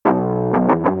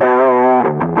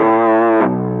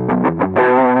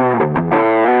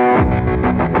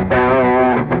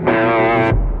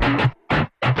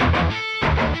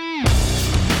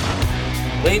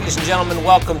gentlemen,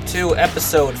 welcome to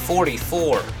episode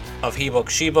 44 of He Book,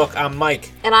 She Book. I'm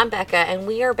Mike. And I'm Becca, and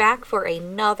we are back for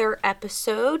another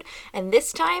episode, and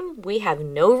this time we have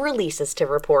no releases to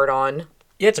report on.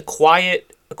 Yeah, it's a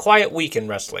quiet week in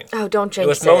wrestling. Oh, don't jinx it. It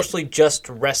was mostly just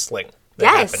wrestling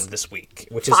that happened this week,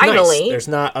 which is Finally. nice. There's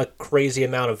not a crazy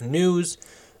amount of news.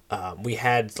 We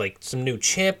had some new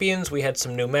champions. We had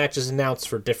some new matches announced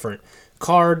for different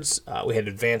cards. We had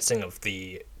advancing of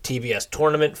the TBS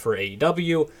tournament for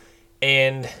AEW.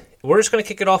 And we're just going to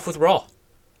kick it off with Raw.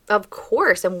 Of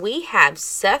course, and we have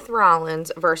Seth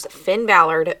Rollins versus Finn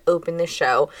Balor to open the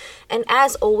show. And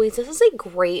as always, this is a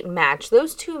great match.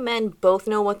 Those two men both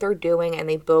know what they're doing, and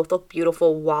they both look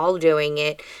beautiful while doing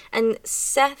it. And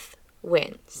Seth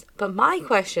wins. But my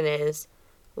question is,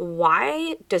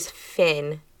 why does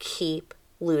Finn keep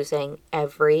losing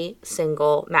every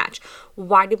single match?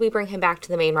 Why did we bring him back to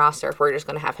the main roster if we're just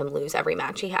going to have him lose every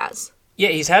match he has? Yeah,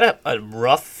 he's had a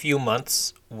rough few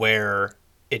months where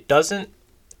it doesn't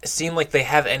seem like they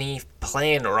have any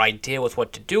plan or idea with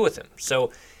what to do with him.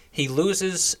 So he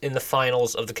loses in the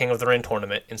finals of the King of the Ring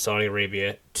tournament in Saudi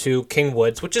Arabia to King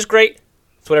Woods, which is great.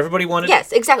 That's what everybody wanted.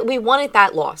 Yes, exactly. We wanted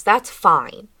that loss. That's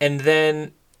fine. And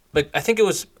then, I think it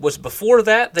was before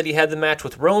that he had the match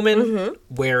with Roman,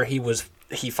 where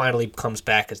he finally comes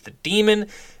back as the Demon,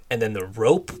 and then the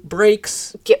rope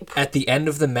breaks at the end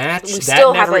of the match.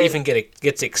 That never even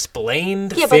gets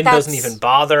explained. Yeah, Finn doesn't even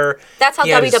bother. That's how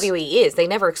WWE is. They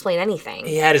never explain anything.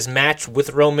 He had his match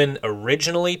with Roman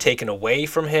originally taken away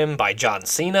from him by John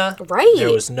Cena. Right.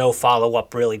 There was no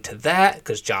follow-up really to that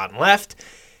because John left.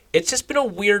 It's just been a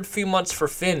weird few months for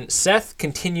Finn. Seth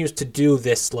continues to do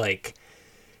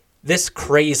this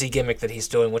crazy gimmick that he's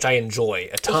doing, which I enjoy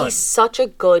a ton. He's such a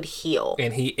good heel.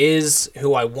 And he is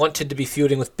who I wanted to be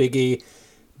feuding with Big E,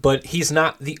 but he's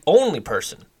not the only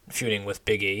person feuding with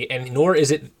Big E, and nor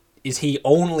is he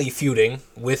only feuding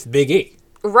with Big E.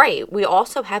 Right. We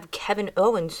also have Kevin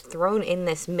Owens thrown in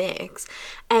this mix.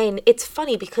 And it's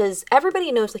funny because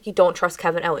everybody knows, you don't trust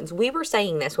Kevin Owens. We were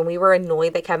saying this when we were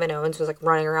annoyed that Kevin Owens was,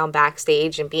 running around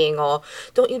backstage and being all,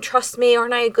 don't you trust me?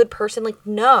 Aren't I a good person?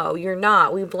 No, you're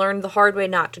not. We've learned the hard way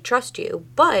not to trust you.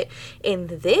 But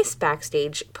in this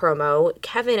backstage promo,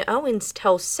 Kevin Owens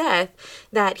tells Seth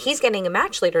that he's getting a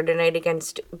match later tonight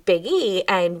against Big E.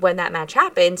 And when that match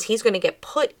happens, he's going to get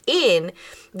put in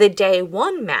the day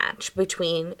one match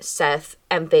between Seth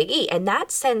and Big E. And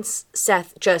that sends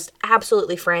Seth just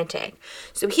absolutely frantic.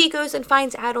 So he goes and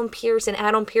finds Adam Pearce, and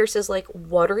Adam Pearce is like,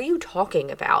 what are you talking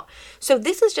about? So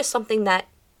this is just something that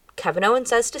Kevin Owens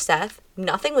says to Seth.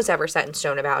 Nothing was ever set in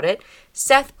stone about it.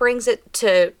 Seth brings it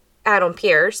to Adam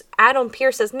Pearce. Adam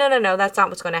Pearce says, no, that's not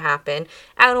what's going to happen.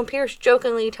 Adam Pearce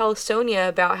jokingly tells Sonya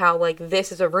about how,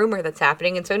 this is a rumor that's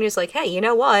happening. And Sonya's like, hey, you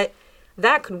know what?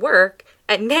 That could work.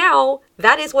 And now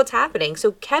that is what's happening.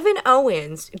 So Kevin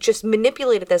Owens just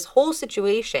manipulated this whole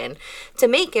situation to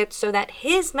make it so that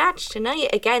his match tonight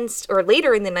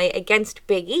later in the night against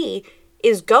Big E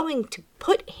is going to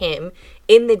put him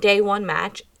in the day one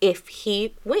match if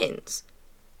he wins.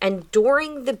 And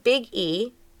during the Big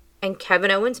E and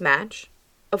Kevin Owens match,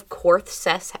 of course,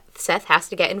 Seth has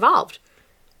to get involved.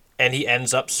 And he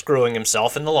ends up screwing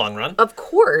himself in the long run. Of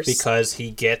course. Because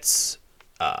he gets...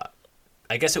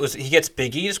 he gets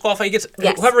Big E disqualified. Yes.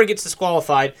 Whoever gets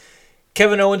disqualified,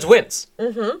 Kevin Owens wins.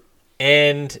 Mm-hmm.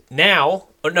 And now,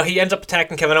 he ends up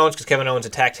attacking Kevin Owens because Kevin Owens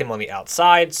attacked him on the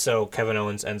outside. So Kevin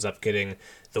Owens ends up getting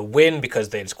the win because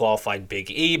they disqualified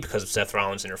Big E because of Seth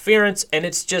Rollins' interference. And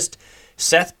it's just,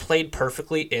 Seth played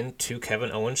perfectly into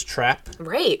Kevin Owens' trap.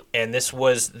 Right. And this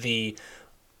was the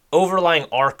overlying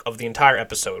arc of the entire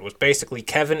episode, was basically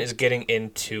Kevin is getting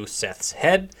into Seth's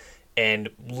head and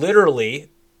literally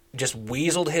just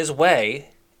weaseled his way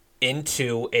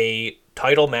into a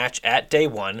title match at day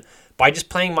one by just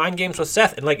playing mind games with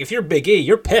Seth. And, if you're Big E,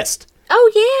 you're pissed.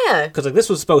 Oh, yeah. Because, this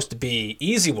was supposed to be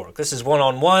easy work. This is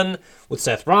one-on-one with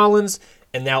Seth Rollins.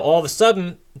 And now, all of a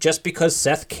sudden, just because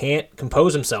Seth can't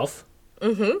compose himself,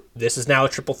 this is now a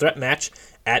triple threat match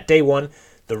at day one.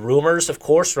 The rumors, of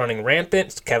course, running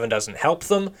rampant. Kevin doesn't help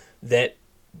them. That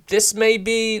this may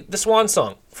be the swan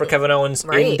song for Kevin Owens in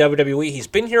WWE. He's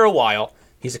been here a while.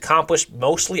 He's accomplished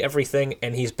mostly everything,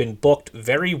 and he's been booked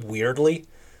very weirdly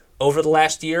over the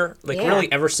last year.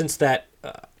 Really, ever since that,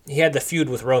 he had the feud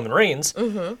with Roman Reigns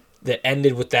that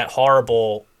ended with that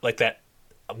horrible, that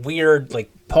weird, like,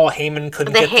 Paul Heyman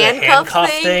couldn't The get the handcuff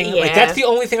thing. Yeah. Like, that's the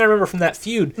only thing I remember from that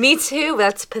feud. Me too.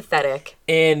 That's pathetic.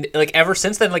 And, like, ever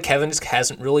since then, like, Kevin just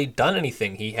hasn't really done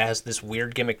anything. He has this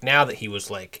weird gimmick now that he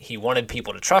was, like, he wanted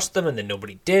people to trust him, and then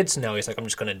nobody did, so now he's like, I'm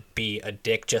just gonna be a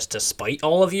dick just to spite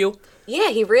all of you. Yeah,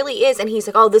 he really is. And he's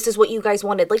like, oh, this is what you guys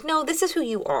wanted. Like, no, this is who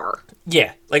you are.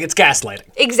 Yeah, like, it's gaslighting.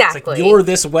 Exactly. It's like, you're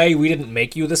this way, we didn't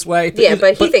make you this way. Yeah,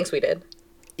 but he thinks we did.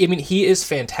 I mean, he is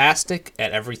fantastic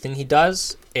at everything he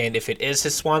does, and if it is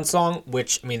his swan song,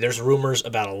 which, I mean, there's rumors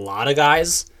about a lot of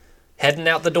guys heading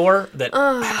out the door that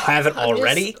haven't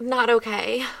already. Not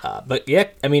okay. But yeah,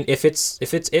 I mean, if it's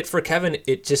it for Kevin,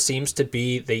 it just seems to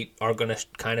be they are going to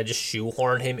kind of just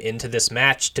shoehorn him into this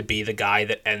match to be the guy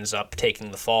that ends up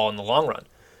taking the fall in the long run.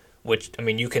 Which, I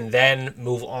mean, you can then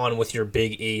move on with your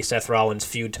Big E, Seth Rollins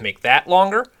feud to make that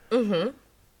longer. Mm-hmm.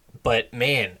 But,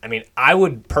 man, I mean, I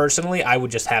would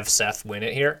just have Seth win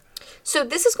it here. So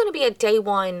this is going to be a day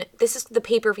one. This is the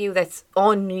pay-per-view that's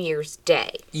on New Year's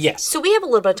Day. Yes. So we have a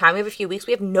little bit of time. We have a few weeks.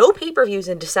 We have no pay-per-views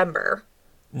in December.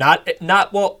 Not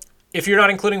well, if you're not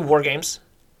including War Games.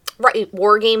 Right.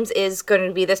 War Games is going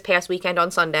to be this past weekend on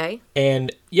Sunday.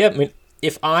 And, yeah, I mean,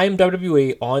 if I'm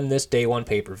WWE on this day one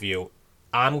pay-per-view,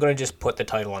 I'm going to just put the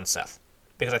title on Seth.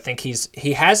 Because I think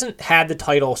he hasn't had the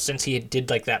title since he did,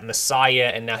 like, that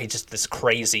Messiah, and now he's just this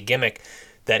crazy gimmick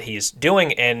that he's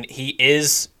doing, and he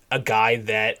is a guy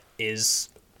that is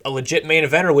a legit main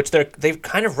eventer, which they've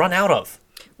kind of run out of.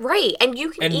 Right, and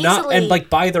you can like,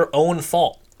 by their own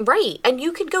fault. Right, and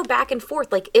you could go back and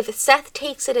forth. Like, if Seth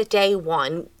takes it at day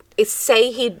one,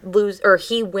 say he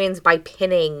wins by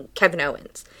pinning Kevin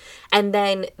Owens. And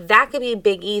then that could be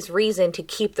Big E's reason to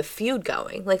keep the feud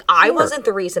going. Like, I wasn't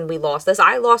the reason we lost this.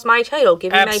 I lost my title.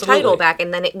 Give me my title back,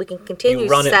 and then we can continue. You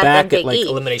run it Seth back and Big at, like, E.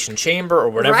 Elimination Chamber or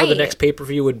whatever the next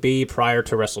pay-per-view would be prior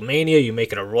to WrestleMania. You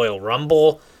make it a Royal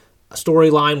Rumble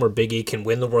storyline where Big E can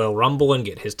win the Royal Rumble and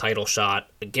get his title shot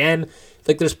again.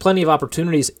 Like, there's plenty of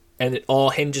opportunities, and it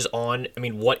all hinges on, I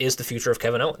mean, what is the future of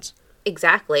Kevin Owens?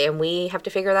 Exactly, and we have to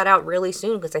figure that out really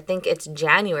soon, because I think it's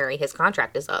January his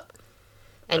contract is up.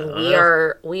 And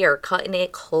we are cutting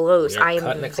it close. I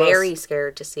am very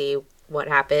scared to see what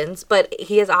happens. But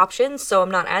he has options, so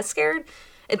I'm not as scared.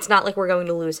 It's not like we're going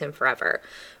to lose him forever.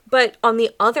 But on the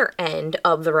other end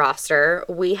of the roster,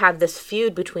 we have this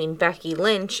feud between Becky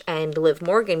Lynch and Liv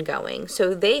Morgan going.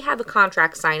 So they have a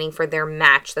contract signing for their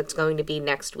match that's going to be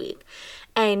next week.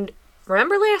 And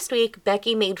remember last week,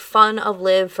 Becky made fun of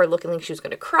Liv for looking like she was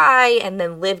going to cry, and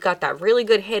then Liv got that really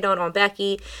good hit on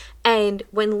Becky. And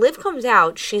when Liv comes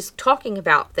out, she's talking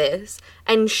about this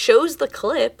and shows the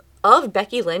clip of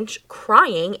Becky Lynch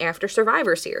crying after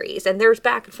Survivor Series. And there's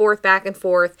back and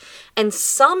forth. And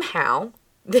somehow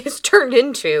this turned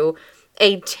into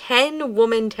a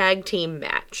 10-woman tag team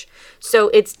match. So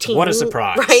it's team... What a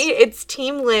surprise. Right? It's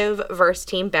Team Liv versus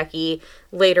Team Becky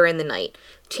later in the night.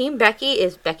 Team Becky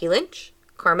is Becky Lynch,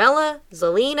 Carmella,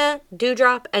 Zelina,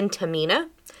 Doudrop, and Tamina.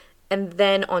 And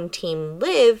then on Team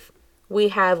Liv, we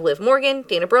have Liv Morgan,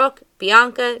 Dana Brooke,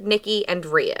 Bianca, Nikki, and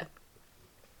Rhea.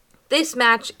 This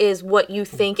match is what you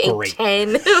think a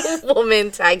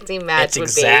 10-woman tag team match would be.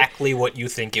 It's exactly what you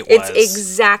think it was. It's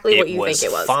exactly what you think it was.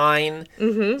 It was fine.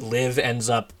 Mm-hmm. Liv ends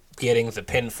up getting the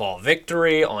pinfall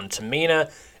victory on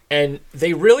Tamina. And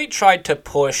they really tried to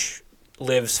push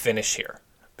Liv's finish here.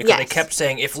 Because they kept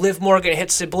saying, if Liv Morgan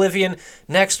hits Oblivion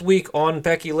next week on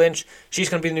Becky Lynch, she's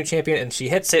going to be the new champion. And she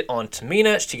hits it on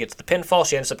Tamina. She gets the pinfall.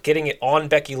 She ends up getting it on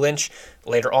Becky Lynch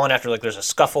later on after, like, there's a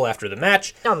scuffle after the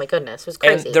match. Oh, my goodness. It was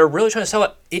crazy. And they're really trying to sell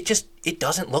it. It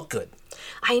doesn't look good.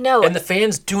 I know. And the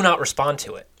fans do not respond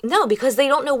to it. No, because they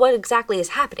don't know what exactly is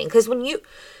happening. Because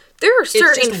there are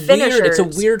certain finishers. Weird. It's a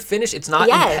weird finish. It's not.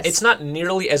 It's not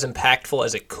nearly as impactful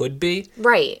as it could be.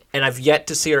 Right. And I've yet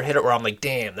to see her hit it where I'm like,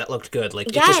 damn, that looked good. Like,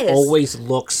 it just always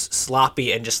looks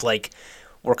sloppy and just like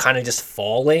we're kind of just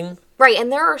falling. Right.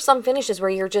 And there are some finishes where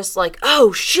you're just like,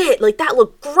 oh shit, like that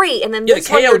looked great. And then this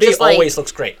the KOD always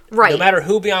looks great. Right. No matter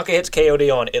who Bianca hits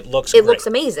KOD on, it looks great. It looks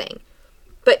amazing.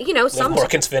 But Liv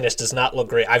Morgan's finish does not look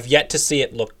great. I've yet to see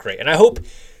it look great, and I hope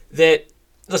that.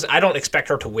 Listen, I don't expect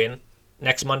her to win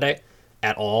next Monday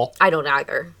at all. I don't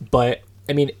either. But,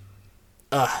 I mean,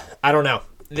 I don't know.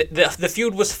 The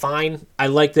feud was fine. I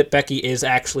like that Becky is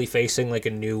actually facing, like,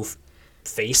 a new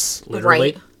face,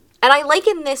 literally. Right. And I like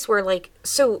in this where, like,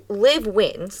 so Liv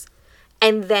wins,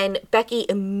 And then Becky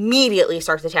immediately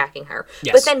starts attacking her.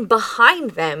 Yes. But then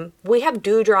behind them, we have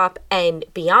Doudrop and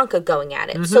Bianca going at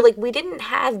it. So, like, we didn't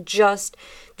have just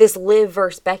this Liv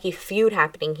versus Becky feud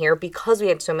happening here because we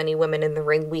had so many women in the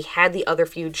ring. We had the other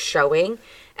feud showing.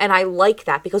 And I like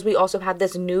that because we also have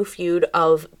this new feud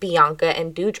of Bianca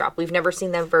and Doudrop. We've never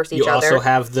seen them versus each other. You also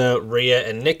have the Rhea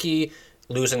and Nikki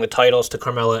losing the titles to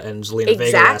Carmella and Zelina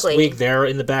Vega last week. They're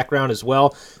in the background as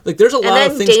well. Like, there's a lot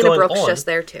of things Dana going Brooks on. Just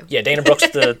there too. Yeah, Dana Brooks,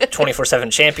 the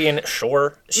 24/7 champion.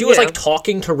 Sure, she was like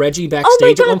talking to Reggie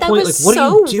backstage at one point. Like, what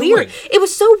are you doing? Weird. It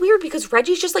was so weird because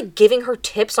Reggie's just like giving her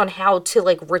tips on how to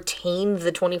like retain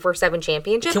the 24/7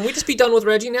 championship. Can we just be done with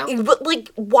Reggie now? But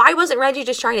like, why wasn't Reggie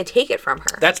just trying to take it from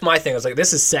her? That's my thing. I was like,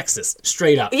 this is sexist,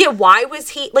 straight up. Yeah, why was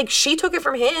he like? She took it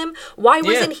from him. Why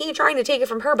wasn't he trying to take it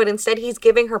from her? But instead, he's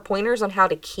giving her pointers on how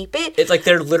to keep it. It's like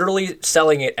they're literally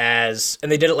selling it as,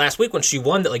 and they did it last week when she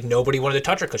won, that like nobody wanted to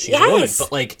touch her because she's a woman.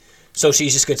 But like, so she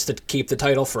just gets to keep the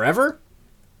title forever.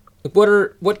 Like, what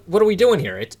are we doing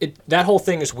here? That whole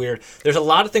thing is weird. There's a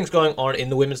lot of things going on in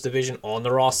the women's division on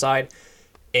the Raw side,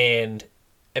 and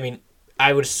I mean,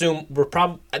 I would assume we're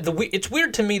it's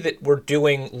weird to me that we're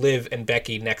doing Liv and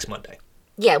Becky next Monday.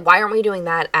 Yeah, why aren't we doing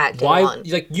that at day one?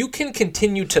 Like, you can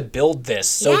continue to build this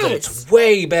so that it's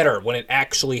way better when it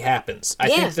actually happens. I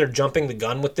think they're jumping the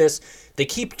gun with this. They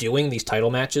keep doing these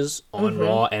title matches on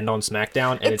Raw and on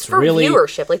SmackDown, and it's for really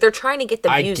viewership. Like, they're trying to get the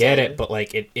views. I get it, but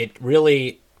like it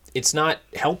really, it's not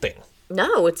helping.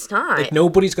 No, it's not. Like,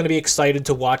 nobody's going to be excited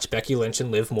to watch Becky Lynch and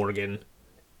Liv Morgan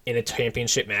in a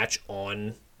championship match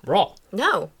on Raw.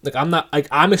 No. Like,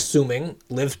 I'm assuming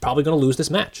Liv's probably going to lose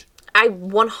this match. I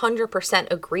 100%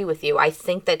 agree with you. I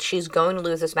think that she's going to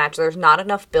lose this match. There's not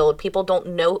enough build. People don't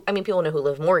know. I mean, people know who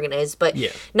Liv Morgan is, but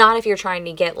not if you're trying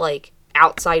to get, like,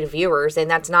 outside viewers,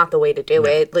 and that's not the way to do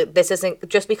it. This isn't,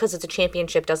 just because it's a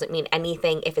championship doesn't mean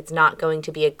anything if it's not going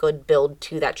to be a good build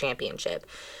to that championship.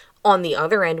 On the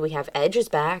other end, we have Edge is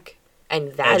back.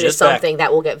 And that is something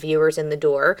that will get viewers in the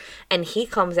door. And he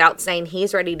comes out saying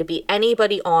he's ready to beat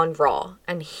anybody on Raw.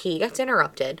 And he gets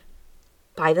interrupted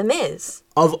by The Miz.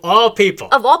 Of all people.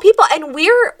 Of all people. And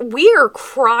we're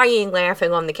crying,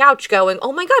 laughing on the couch going,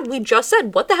 oh my God, we just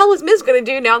said, what the hell is Miz going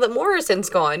to do now that Morrison's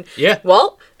gone? Yeah.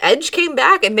 Well, Edge came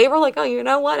back and they were like, oh, you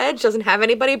know what? Edge doesn't have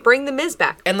anybody bring The Miz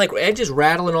back. And like, Edge is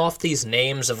rattling off these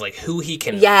names of like who he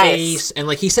can face. And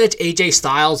like, he said it's AJ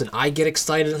Styles, and I get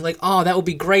excited and like, oh, that would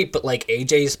be great. But like,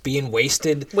 AJ's being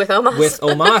wasted with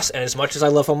Omos. And as much as I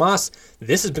love Omos,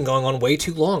 this has been going on way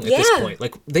too long at this point.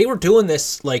 Like, they were doing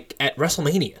this like at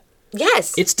WrestleMania.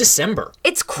 Yes. It's December.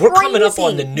 It's crazy. We're coming up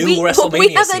on the new WrestleMania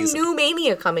We have season. a new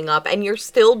Mania coming up, and you're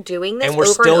still doing this and we're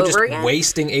over still and over just again?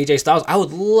 wasting AJ Styles. I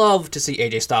would love to see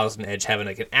AJ Styles and Edge having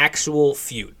like an actual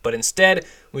feud. But instead,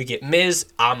 we get Miz.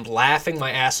 I'm laughing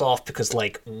my ass off because,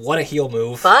 like, what a heel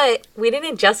move. But we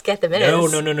didn't just get the Miz.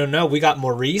 No. We got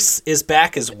Maurice is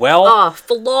back as well. Oh,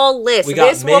 flawless. We got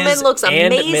this Miz woman looks and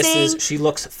amazing. Mrs. She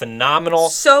looks phenomenal.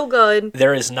 So good.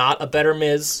 There is not a better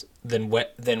Miz than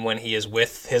when he is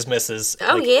with his missus.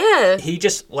 Oh, like, yeah. He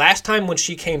just, last time when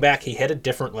she came back, he hit a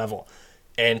different level.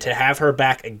 And to have her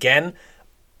back again,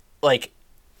 like,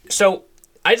 so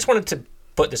I just wanted to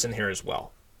put this in here as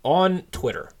well. On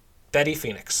Twitter, Betty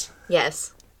Phoenix.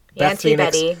 Yes. Beth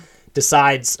Phoenix Betty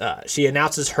decides, she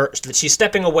announces that she's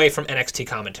stepping away from NXT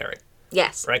commentary.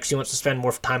 Yes. Right? 'Cause she wants to spend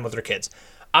more time with her kids.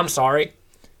 I'm sorry.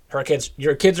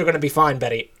 Your kids are going to be fine,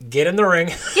 Betty. Get in the ring.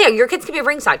 Yeah, your kids can be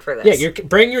ringside for this. Yeah,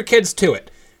 bring your kids to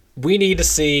it. We need to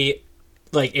see,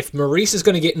 like, if Maurice is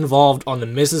going to get involved on the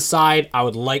Miz's side, I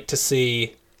would like to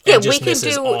see. Yeah, we could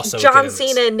do John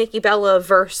Cena and Nikki Bella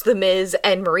versus The Miz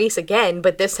and Maurice again,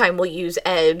 but this time we'll use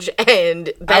Edge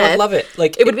and Beth. I would love it.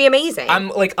 Like, it would be amazing.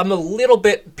 I'm a little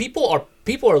bit. People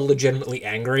are legitimately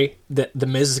angry that The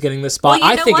Miz is getting this spot. Well,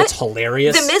 I think it's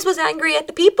hilarious. The Miz was angry at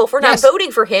the people for not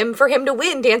voting for him to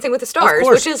win Dancing with the Stars,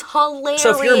 which is hilarious.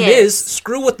 So if you're Miz,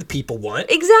 screw what the people want.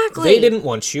 Exactly. They didn't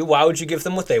want you. Why would you give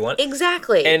them what they want?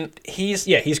 Exactly. And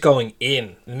he's going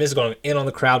in. The Miz is going in on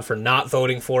the crowd for not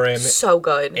voting for him. So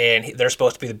good. And they're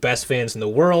supposed to be the best fans in the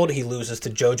world. He loses to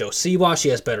JoJo Siwa. She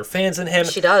has better fans than him.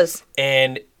 She does.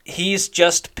 And he's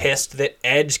just pissed that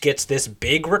Edge gets this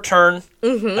big return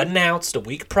announced a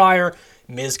week prior.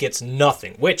 Miz gets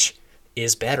nothing, which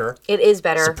is better. It is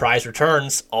better. Surprise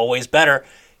returns, always better.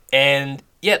 And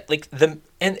yet,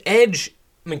 Edge,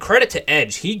 I mean, credit to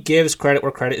Edge. He gives credit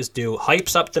where credit is due,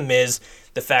 hypes up The Miz.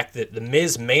 The fact that The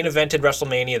Miz main evented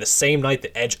WrestleMania the same night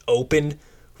that Edge opened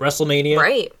WrestleMania.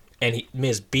 Right. And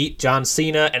Miz beat John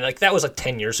Cena, and like that was like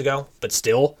 10 years ago, but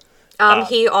still.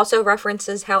 He also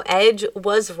references how Edge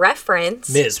was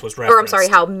referenced. Miz was referenced. Or I'm sorry,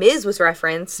 how Miz was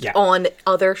referenced on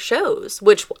other shows,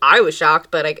 which I was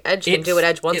shocked, but like, Edge can do what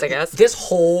Edge wants, I guess. This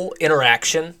whole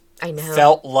interaction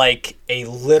felt like a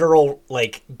literal,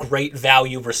 like, great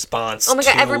value response. Oh my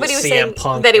god, to everybody was CM saying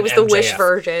Punk that it was the MJF. Wish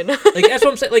version. Like, that's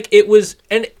what I'm saying. Like, it was,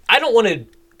 and I don't want to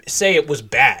say it was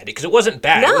bad, because it wasn't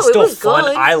bad. No, it was still fun.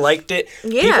 good. I liked it.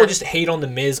 Yeah. People just hate on The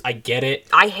Miz. I get it.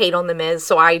 I hate on The Miz,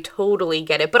 so I totally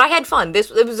get it. But I had fun.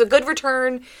 It was a good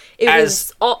return. I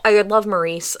love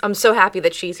Maurice. I'm so happy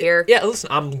that she's here. Yeah, listen,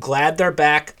 I'm glad they're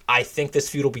back. I think this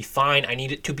feud will be fine. I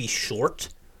need it to be short,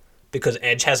 because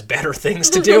Edge has better things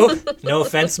to do. No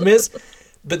offense, Miz.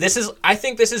 But I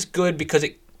think this is good because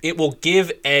it will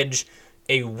give Edge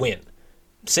a win.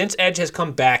 Since Edge has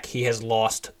come back, he has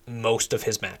lost most of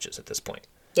his matches at this point.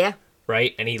 Yeah.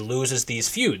 Right? And he loses these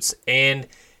feuds. And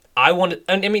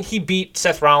he beat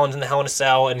Seth Rollins in the Hell in a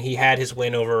Cell, and he had his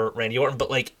win over Randy Orton,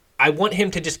 but like, I want him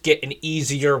to just get an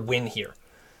easier win here.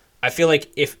 I feel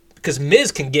like because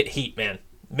Miz can get heat, man.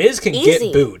 Miz can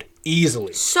get booed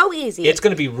easily. So easy. It's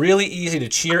going to be really easy to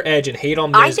cheer Edge and hate on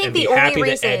Miz and be happy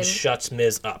that Edge shuts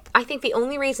Miz up. I think the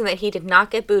only reason that he did not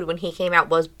get booed when he came out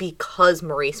was because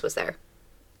Maurice was there.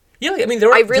 Yeah, I mean,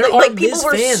 there are people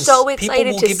were fans. so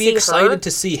excited to see People will be excited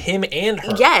to see him and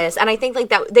her. Yes, and I think like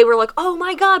that they were like, oh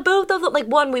my god, both of them. Like,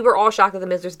 one, we were all shocked that the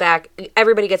Miz was back.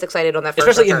 Everybody gets excited on that first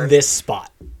Especially return. in this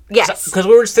spot. Yes. Because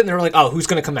we were just sitting there like, oh, who's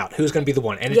going to come out? Who's going to be the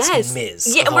one? And it's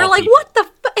Miz. Yeah, and we're like, what the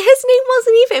his name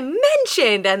wasn't even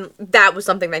mentioned. And that was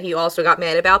something that he also got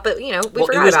mad about. But, we forgot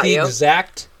about you. It was the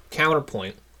exact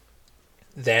counterpoint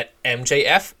that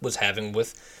MJF was having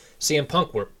with CM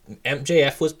Punk, where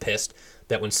MJF was pissed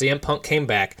that when CM Punk came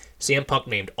back, CM Punk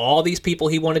named all these people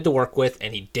he wanted to work with,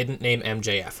 and he didn't name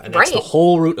MJF. And that's the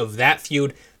whole root of that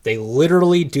feud. They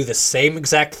literally do the same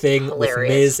exact thing with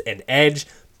Miz and Edge,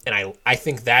 and I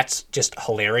think that's just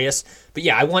hilarious. But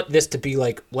yeah, I want this to be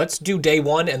like, let's do day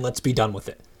one and let's be done with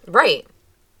it. Right.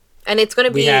 And it's going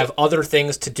to be... We have other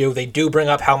things to do. They do bring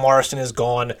up how Morrison is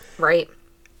gone. Right.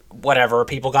 Whatever.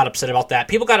 People got upset about that.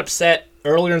 People got upset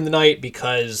earlier in the night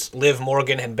because Liv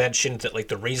Morgan had mentioned that like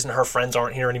the reason her friends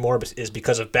aren't here anymore is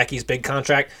because of Becky's big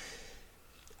contract.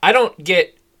 I don't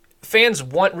get... Fans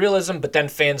want realism, but then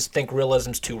fans think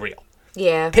realism's too real.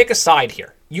 Yeah. Pick a side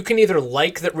here. You can either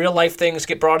like that real life things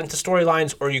get brought into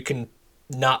storylines, or you can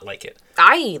not like it.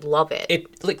 I love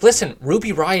it. Listen,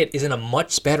 Ruby Riott is in a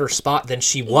much better spot than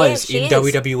she was in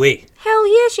WWE. Hell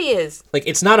yeah, she is. Like,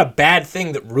 it's not a bad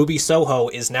thing that Ruby Soho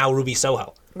is now Ruby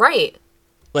Soho. Right.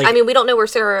 Like, I mean, we don't know where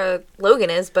Sarah Logan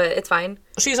is, but it's fine.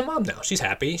 She's a mom now. She's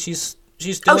happy. She's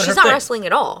doing her she's not thing. wrestling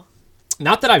at all.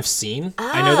 Not that I've seen.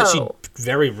 Oh. I know that she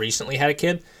very recently had a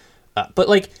kid. But,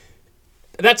 like,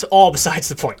 that's all besides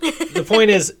the point. The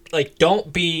point is, like,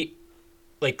 don't be,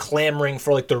 like, clamoring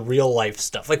for, like, the real life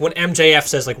stuff. Like, when MJF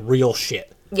says, like, real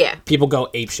shit. Yeah. People go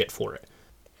apeshit for it.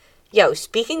 Yo,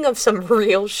 speaking of some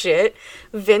real shit,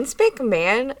 Vince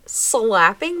McMahon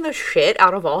slapping the shit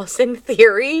out of Austin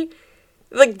Theory,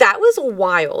 like, that was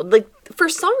wild. Like, for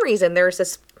some reason, there's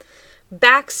this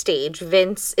backstage.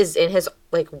 Vince is in his,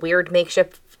 like, weird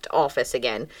makeshift office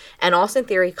again, and Austin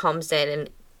Theory comes in, and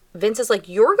Vince is like,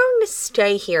 you're going to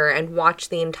stay here and watch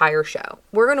the entire show.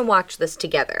 We're going to watch this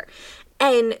together.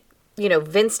 And,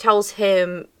 Vince tells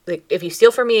him, like, if you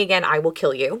steal from me again, I will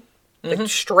kill you. Like,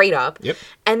 straight up. Yep.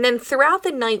 And then throughout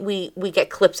the night, we get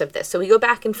clips of this. So we go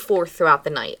back and forth throughout the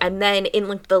night. And then in,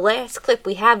 like, the last clip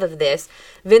we have of this,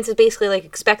 Vince is basically like,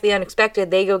 expect the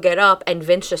unexpected. They go get up, and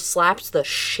Vince just slaps the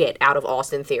shit out of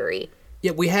Austin Theory.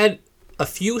 Yeah, we had a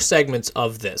few segments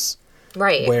of this.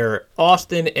 Right. Where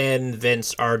Austin and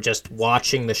Vince are just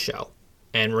watching the show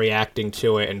and reacting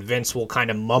to it. And Vince will kind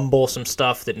of mumble some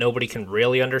stuff that nobody can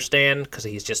really understand because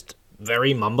he's just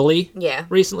very mumbly. Yeah.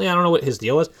 Recently, I don't know what his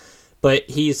deal is. But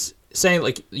he's saying,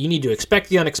 like, you need to expect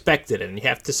the unexpected, and you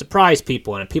have to surprise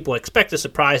people, and if people expect a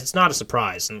surprise, it's not a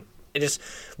surprise. And it is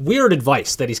weird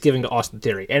advice that he's giving to Austin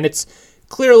Theory. And it's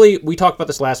clearly, we talked about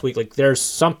this last week, like, there's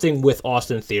something with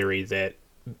Austin Theory that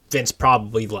Vince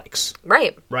probably likes.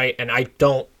 Right. Right? And I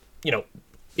don't,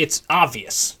 it's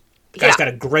obvious. The guy's got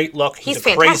a great look. He's a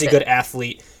fantastic. Crazy good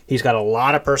athlete. He's got a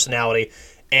lot of personality.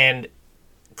 And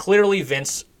clearly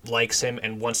Vince likes him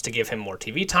and wants to give him more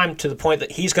TV time to the point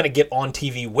that he's going to get on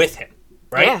TV with him,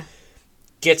 right? Yeah.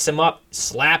 Gets him up,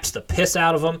 slaps the piss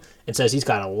out of him, and says he's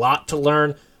got a lot to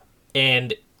learn.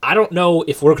 And I don't know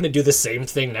if we're going to do the same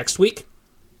thing next week.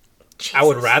 Jesus. I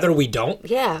would rather we don't.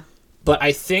 Yeah. But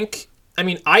I think,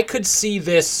 I could see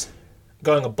this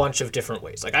going a bunch of different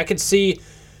ways. Like, I could see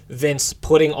Vince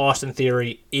putting Austin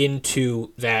Theory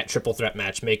into that triple threat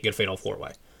match, making it a fatal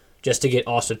 4-way. just to get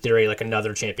Austin Theory like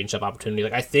another championship opportunity.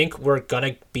 Like I think we're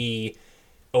gonna be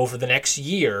over the next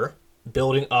year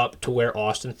building up to where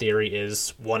Austin Theory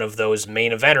is one of those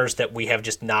main eventers that we have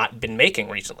just not been making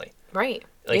recently. Right.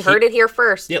 Like you heard it here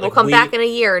first. Yeah, we'll like come back in a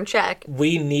year and check.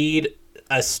 We need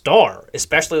a star,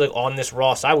 especially like on this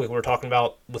Raw side. We were talking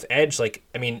about with Edge. Like,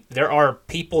 I mean, there are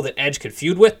people that Edge could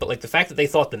feud with, but like the fact that they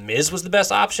thought the Miz was the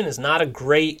best option is not a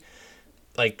great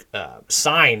like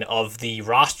sign of the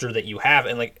roster that you have.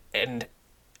 And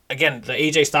again, the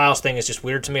AJ Styles thing is just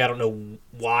weird to me. I don't know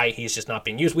why he's just not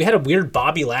being used. We had a weird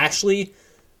Bobby Lashley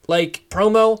like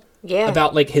promo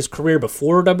about like his career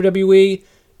before WWE,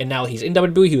 and now he's in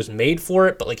WWE. He was made for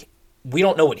it, but like we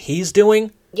don't know what he's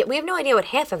doing. Yeah, we have no idea what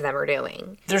half of them are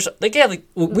doing. There's we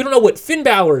don't know what Finn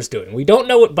Balor is doing. We don't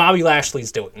know what Bobby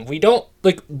Lashley's doing. We don't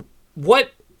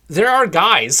what. There are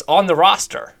guys on the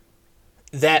roster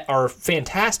that are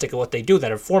fantastic at what they do,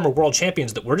 that are former world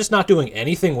champions that we're just not doing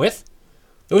anything with.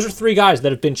 Those are 3 guys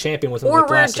that have been champion within the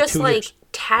last 2 years. Or we're just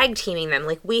tag teaming them.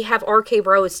 Like we have RK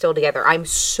Bro is still together. I'm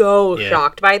so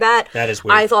shocked by that. That is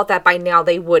weird. I thought that by now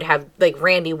they would have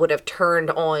Randy would have turned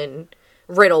on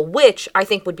Riddle, which I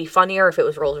think would be funnier if it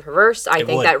was roles reversed. I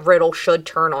think that Riddle should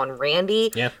turn on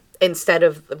Randy instead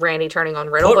of Randy turning on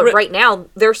Riddle. But right now,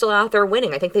 they're still out there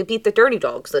winning. I think they beat the Dirty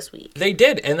Dogs this week. They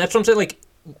did, and that's what I'm saying. Like,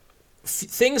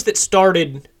 things that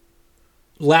started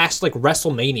last, like,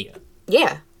 WrestleMania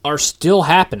are still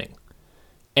happening.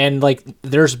 And, like,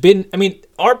 there's been... I mean,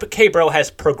 RK Bro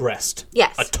has progressed.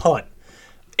 Yes. A ton.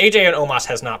 AJ and Omos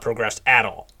has not progressed at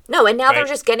all. No, and now they're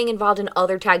just getting involved in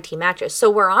other tag team matches. So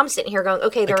where I'm sitting here going,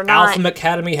 okay, they're not... Alpha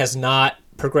Academy has not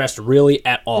progressed really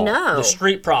at all. No. The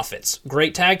Street Profits,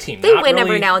 great tag team. They win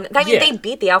every now and then. I mean, they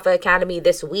beat the Alpha Academy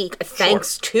this week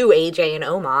thanks to AJ and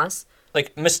Omos.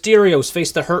 Like, Mysterio's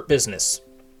faced the Hurt Business.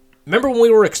 Remember when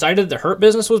we were excited the Hurt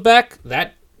Business was back?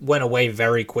 That went away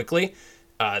very quickly.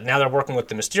 Now they're working with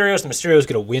the Mysterios. The Mysterios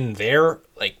get a win there.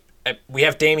 Like, we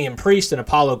have Damian Priest and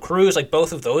Apollo Crews. Like,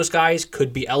 both of those guys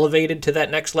could be elevated to that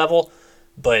next level,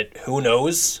 but who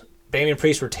knows? Damian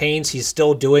Priest retains. He's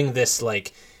still doing this,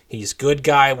 like, he's good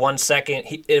guy 1 second.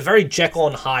 A very Jekyll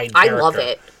and Hyde character. I love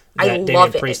it. I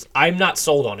love it. I'm not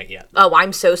sold on it yet. Oh,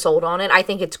 I'm so sold on it. I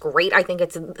think it's great. I think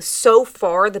it's so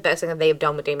far the best thing that they have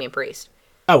done with Damian Priest.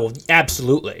 Oh, well,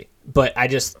 absolutely. But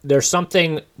there's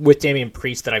something with Damian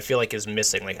Priest that I feel like is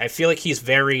missing. Like, I feel like he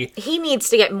needs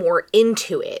to get more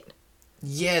into it.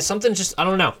 Yeah, something's just, I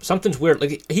don't know. Something's weird.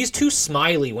 Like, he's too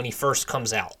smiley when he first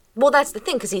comes out. Well, that's the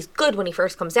thing, because he's good when he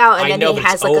first comes out, and then he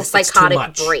has, like, a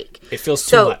psychotic break. It feels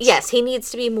too much. So, yes, he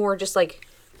needs to be more just, like,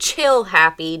 chill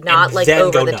happy, not, like,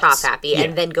 over-the-top happy,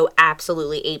 and then go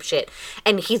absolutely apeshit.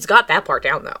 And he's got that part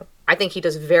down, though. I think he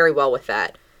does very well with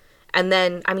that. And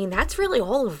then, I mean, that's really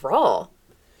all of Raw.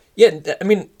 Yeah, I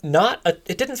mean,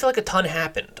 it didn't feel like a ton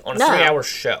happened on a 3-hour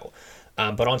show.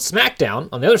 But on SmackDown,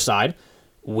 on the other side,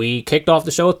 we kicked off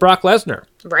the show with Brock Lesnar.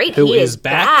 Right, who is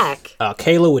back.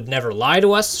 Kayla would never lie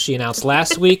to us. She announced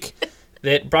last week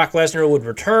that Brock Lesnar would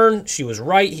return. She was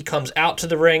right. He comes out to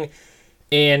the ring,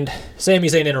 and Sami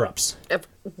Zayn interrupts.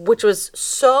 Which was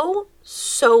so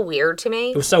weird to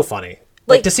me. It was so funny.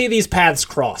 Like, to see these paths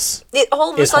cross.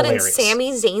 All of a sudden, hilarious.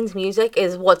 Sami Zayn's music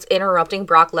is what's interrupting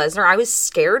Brock Lesnar. I was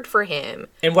scared for him.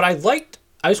 And what I liked,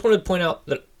 I just wanted to point out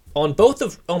that on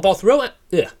both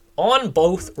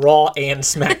Raw and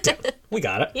SmackDown, we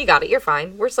got it. You got it. You're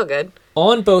fine. We're still good.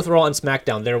 On both Raw and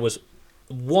SmackDown, there was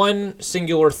one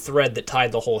singular thread that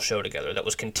tied the whole show together that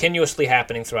was continuously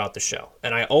happening throughout the show.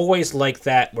 And I always like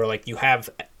that, where like you have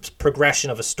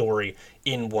progression of a story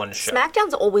in one show.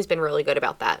 SmackDown's always been really good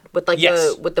about that with like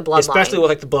the bloodline, especially with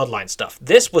like the bloodline stuff.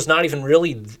 This was not even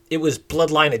really, it was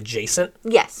bloodline adjacent.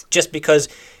 Yes, just because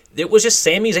it was just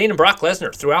Sami Zayn and Brock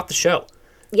Lesnar throughout the show.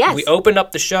 Yes, we opened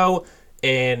up the show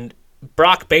and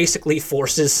Brock basically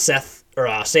forces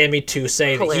Sami to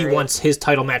say that he wants his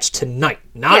title match tonight,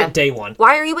 not day one.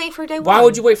 Why are you waiting for day one? Why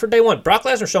would you wait for day one? Brock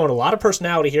Lesnar showing a lot of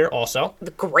personality here also.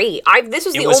 Great. This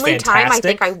was the only time I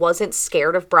think I wasn't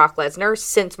scared of Brock Lesnar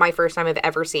since my first time of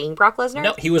ever seeing Brock Lesnar.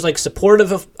 No, he was like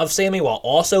supportive of Sami while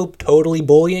also totally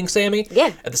bullying Sami.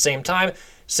 Yeah. At the same time,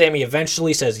 Sami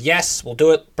eventually says, yes, we'll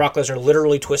do it. Brock Lesnar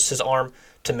literally twists his arm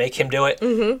to make him do it.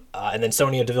 Mm-hmm. And then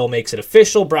Sonya Deville makes it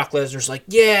official. Brock Lesnar's like,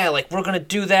 yeah, like we're going to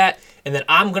do that. And then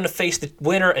I'm going to face the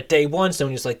winner at day one.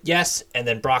 Sonya's like, yes. And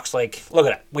then Brock's like, look at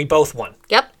that. We both won.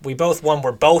 Yep. We both won.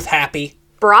 We're both happy.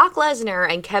 Brock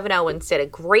Lesnar and Kevin Owens did a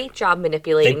great job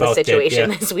manipulating the both did,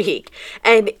 situation yeah. this week.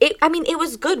 And it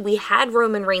was good. We had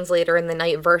Roman Reigns later in the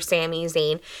night versus Sami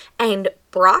Zayn. And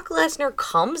Brock Lesnar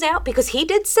comes out because he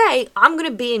did say, I'm going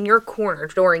to be in your corner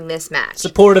during this match.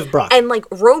 Supportive Brock. And, like,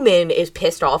 Roman is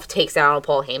pissed off, takes out on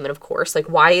Paul Heyman, of course. Like,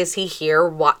 why is he here?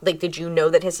 What, like, did you know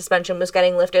that his suspension was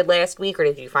getting lifted last week, or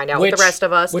did you find out with the rest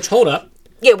of us? Which, hold up.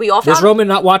 Yeah, we all found... Was Roman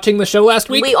not watching the show last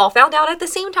week? We all found out at the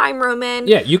same time, Roman.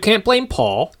 Yeah, you can't blame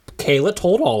Paul. Kayla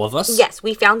told all of us. Yes,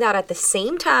 we found out at the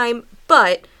same time,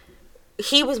 but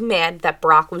he was mad that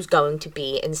Brock was going to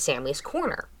be in Sammy's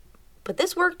corner. But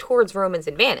this worked towards Roman's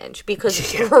advantage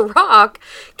because Brock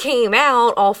came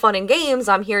out all fun and games,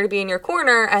 I'm here to be in your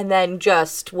corner, and then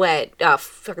just went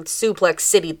fucking suplex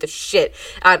city'd the shit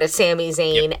out of Sami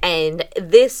Zayn. Yep. And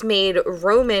this made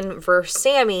Roman versus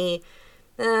Sammy,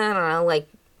 I don't know, like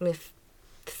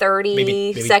 30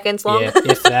 maybe seconds long. Yeah,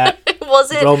 if that.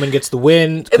 Was it? Roman gets the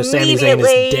win because Sami Zayn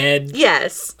is dead.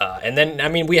 Yes. And then, I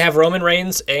mean, we have Roman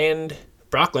Reigns and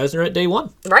Brock Lesnar at day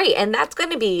one. Right, and that's going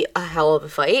to be a hell of a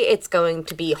fight. It's going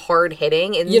to be hard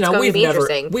hitting, and it's going to be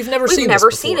interesting. We've never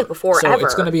seen it before, so ever.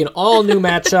 It's going to be an all new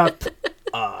matchup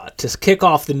to kick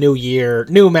off the new year.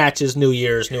 New matches, new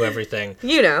years, new everything.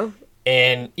 You know.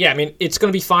 And yeah, I mean, it's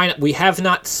going to be fine. We have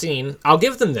not seen. I'll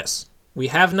give them this. We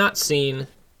have not seen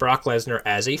Brock Lesnar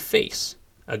as a face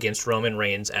against Roman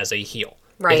Reigns as a heel.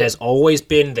 Right. It has always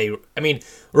been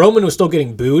Roman was still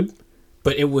getting booed,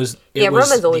 but it was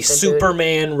the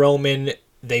Superman booed. Roman.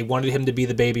 They wanted him to be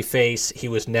the baby face. He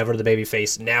was never the baby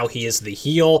face. Now he is the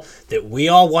heel that we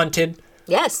all wanted.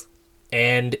 Yes.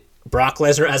 And Brock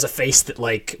Lesnar as a face that,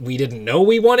 like, we didn't know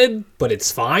we wanted, but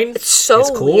it's fine. It's so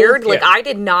cool. weird. Yeah. Like, I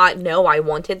did not know I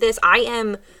wanted this. I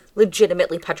am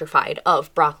legitimately petrified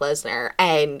of Brock Lesnar,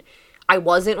 and I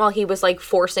wasn't while he was, like,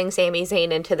 forcing Sami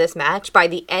Zayn into this match. By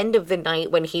the end of the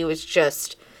night, when he was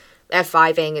just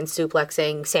F5ing and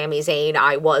suplexing Sami Zayn,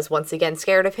 I was once again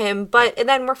scared of him, but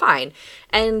then we're fine.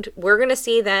 And we're going to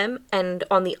see them, and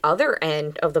on the other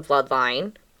end of the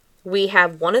bloodline, we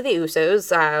have one of the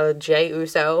Usos, Jey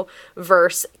Uso,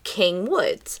 versus King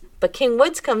Woods. But King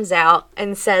Woods comes out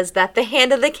and says that the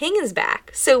Hand of the King is back.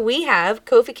 So we have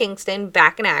Kofi Kingston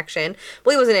back in action.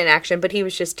 Well, he wasn't in action, but he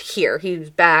was just here. He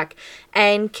was back.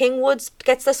 And King Woods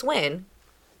gets this win.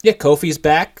 Yeah, Kofi's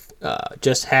back.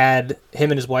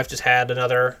 Him and his wife just had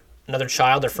another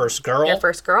child, their first girl. Their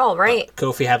first girl, right.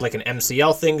 Kofi had like an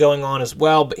MCL thing going on as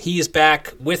well, but he's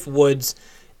back with Woods.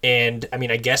 And, I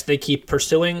mean, I guess they keep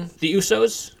pursuing the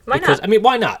Usos. Why not? I mean,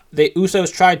 why not? The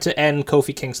Usos tried to end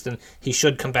Kofi Kingston. He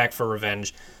should come back for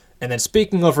revenge. And then,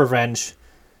 speaking of revenge,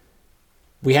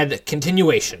 we had the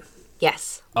continuation.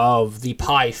 Yes. Of the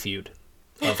pie feud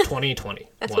of 2020.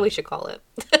 That's what we should call it.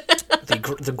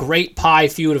 The great pie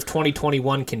feud of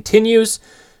 2021 continues.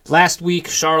 Last week,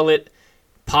 Charlotte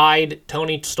pied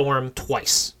Toni Storm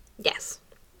twice. Yes.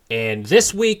 And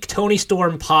this week, Toni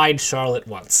Storm pied Charlotte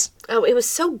once. Oh, it was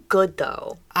so good,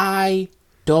 though.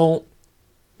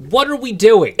 What are we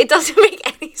doing? It doesn't make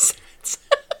any sense.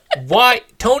 Why?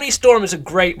 Toni Storm is a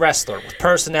great wrestler with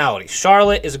personality.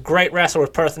 Charlotte is a great wrestler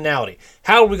with personality.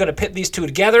 How are we going to pit these two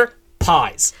together?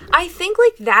 Pies. I think,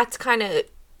 like, that's kind of...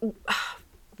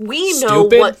 We know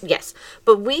Stupid? what... Yes.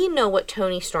 But we know what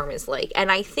Toni Storm is like.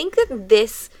 And I think that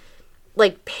this,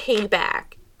 like,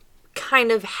 payback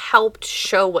kind of helped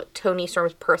show what Toni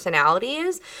Storm's personality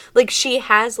is. Like, she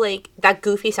has, like, that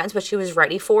goofy sense, but she was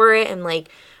ready for it. And, like,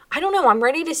 I don't know. I'm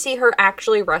ready to see her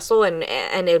actually wrestle and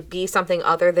it be something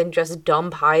other than just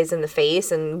dumb pies in the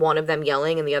face and one of them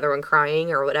yelling and the other one crying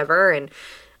or whatever. And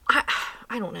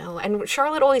I don't know. And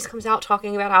Charlotte always comes out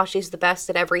talking about how she's the best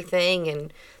at everything,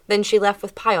 and then she left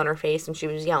with pie on her face and she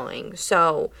was yelling.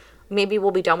 So maybe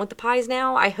we'll be done with the pies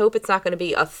now. I hope it's not going to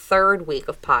be a third week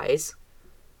of pies.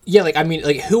 Yeah, like, I mean,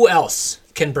 like, who else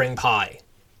can bring pie?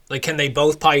 Like, can they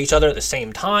both pie each other at the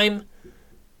same time?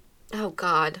 Oh,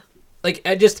 God. Like,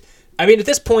 at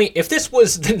this point, if this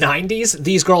was the 90s,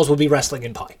 these girls would be wrestling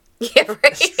in pie. Yeah,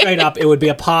 right. Straight up, it would be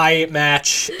a pie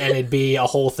match, and it'd be a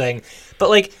whole thing.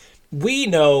 But, like, we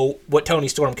know what Toni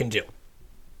Storm can do.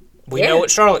 We know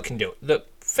what Charlotte can do. The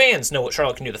fans know what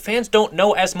Charlotte can do. The fans don't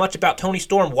know as much about Toni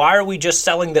Storm. Why are we just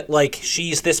selling that, like,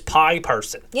 she's this pie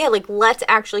person? Yeah, like, let's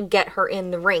actually get her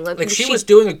in the ring. Like she was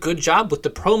doing a good job with the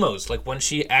promos, like, when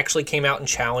she actually came out and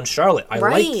challenged Charlotte. I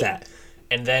liked that.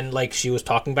 And then, like, she was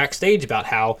talking backstage about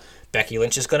how Becky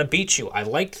Lynch is going to beat you. I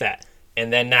liked that.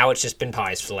 And then now it's just been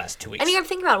pies for the last 2 weeks. And you gotta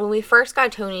think about it, when we first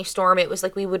got Toni Storm, it was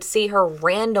like we would see her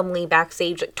randomly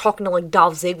backstage like, talking to like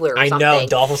Dolph Ziggler or something. I know,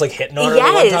 Dolph was like hitting on her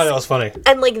one time. That was funny.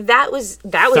 And like that was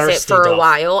Thirsty it for a Dolph.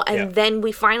 while. And then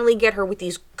we finally get her with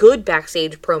these good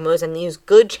backstage promos and these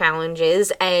good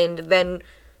challenges, and then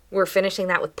we're finishing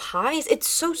that with pies. It's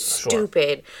so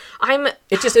stupid.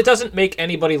 It doesn't make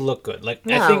anybody look good. Like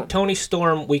No. I think Toni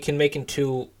Storm we can make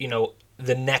into,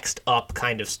 the next up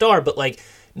kind of star, but like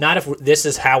not if this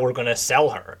is how we're gonna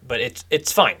sell her. But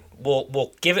it's fine.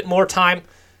 We'll give it more time.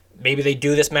 Maybe they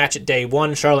do this match at day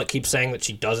one. Charlotte keeps saying that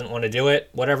she doesn't want to do it.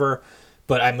 Whatever.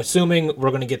 But I'm assuming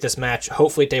we're gonna get this match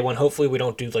hopefully at day one. Hopefully we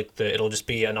don't do it'll just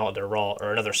be another Raw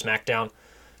or another SmackDown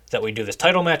that we do this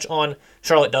title match on.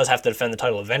 Charlotte does have to defend the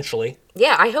title eventually.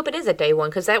 Yeah, I hope it is at day one,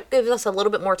 because that gives us a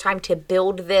little bit more time to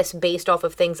build this based off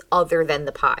of things other than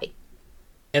the pie.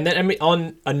 And then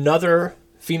on another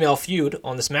female feud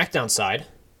on the SmackDown side,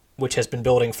 which has been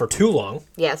building for too long,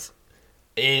 Yes.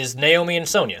 is Naomi and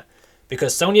Sonya.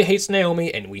 Because Sonya hates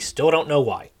Naomi, and we still don't know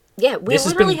why. Yeah, We've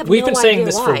been saying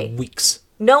this for weeks.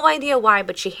 No idea why,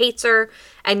 but she hates her,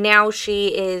 and now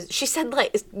she said,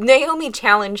 like, Naomi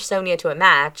challenged Sonya to a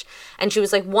match, and she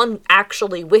was like, one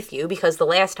actually with you, because the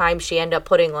last time she ended up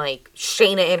putting, like,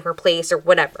 Shayna in her place or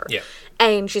whatever. Yeah.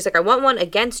 And she's like, I want one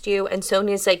against you, and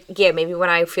Sonya's like, yeah, maybe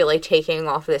when I feel like taking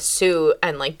off this suit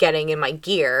and, like, getting in my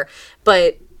gear,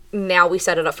 but now we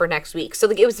set it up for next week. So,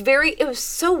 like, it was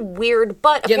so weird,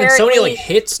 but Yeah, apparently... and then Sonya, like,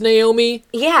 hits Naomi,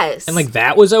 Yes. and, like,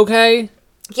 that was okay.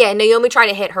 Yeah, Naomi tried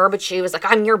to hit her, but she was like,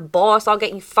 I'm your boss, I'll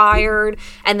get you fired.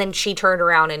 And then she turned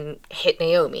around and hit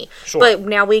Naomi. Sure. But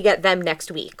now we get them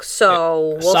next week.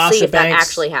 So we'll Sasha see if Banks, that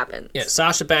actually happens. Yeah,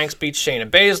 Sasha Banks beats Shayna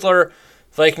Baszler,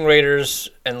 Viking Raiders,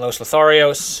 and Los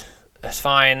Lotharios. That's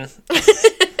fine.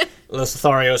 Los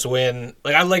Lotharios win.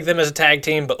 Like, I like them as a tag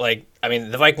team, but, like, I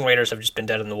mean, the Viking Raiders have just been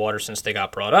dead in the water since they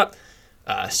got brought up.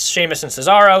 Sheamus and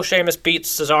Cesaro. Sheamus beats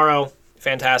Cesaro.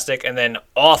 Fantastic. And then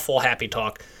awful happy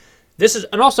talk. This was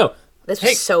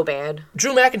so bad.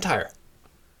 Drew McIntyre.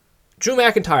 Drew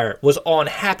McIntyre was on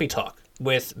Happy Talk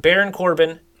with Baron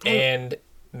Corbin and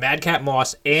Madcap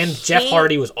Moss, and Jeff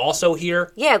Hardy was also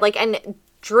here. Yeah, like, and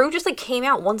Drew just, like, came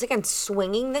out once again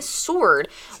swinging this sword.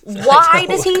 Why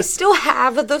does he still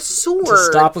have the sword? To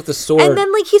stop with the sword. And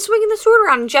then, like, he's swinging the sword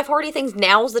around, and Jeff Hardy thinks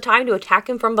now's the time to attack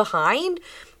him from behind.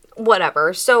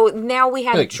 Whatever. So now we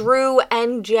have Drew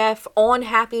and Jeff on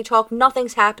Happy Talk.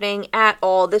 Nothing's happening at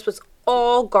all. This was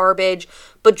all garbage,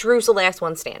 but Drew's the last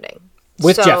one standing.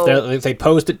 With Jeff. They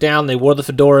posed it down. They wore the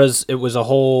fedoras. It was a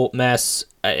whole mess.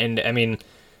 And, I mean,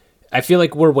 I feel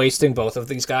like we're wasting both of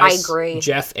these guys. I agree.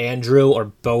 Jeff and Drew are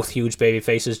both huge baby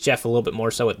faces. Jeff a little bit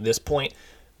more so at this point.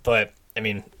 But, I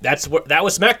mean, that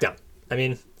was SmackDown. I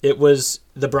mean, it was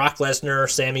the Brock Lesnar,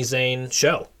 Sami Zayn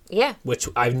show. Yeah. Which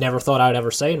I've never thought I'd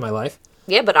ever say in my life.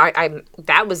 Yeah, but I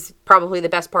that was probably the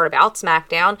best part about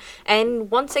SmackDown. And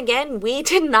once again, we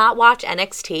did not watch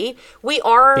NXT.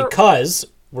 Because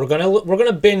we're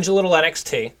gonna binge a little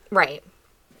NXT. Right.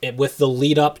 With the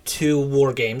lead up to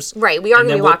War Games. Right, we are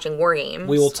going to be watching War Games.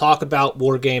 We will talk about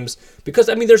War Games because,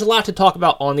 I mean, there's a lot to talk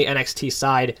about on the NXT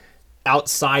side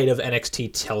outside of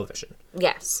NXT television.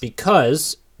 Yes.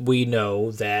 Because we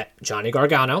know that Johnny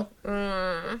Gargano...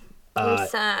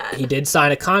 he did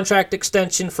sign a contract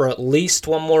extension for at least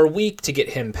one more week to get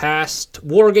him past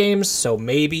War Games, so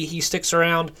maybe he sticks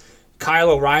around. Kyle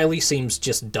O'Reilly seems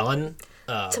just done.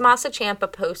 Tommaso Ciampa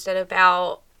posted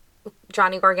about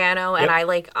Johnny Gargano, and I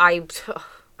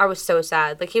was so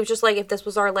sad. Like, he was just like, if this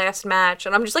was our last match,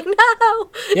 and I'm just like, no!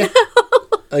 Yeah.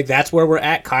 Like, that's where we're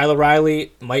at. Kyle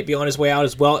O'Reilly might be on his way out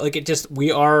as well. Like,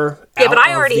 we are out but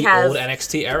I already of the old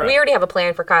NXT era. We already have a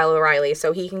plan for Kyle O'Reilly,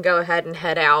 so he can go ahead and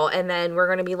head out, and then we're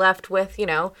going to be left with,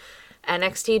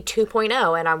 NXT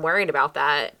 2.0, and I'm worried about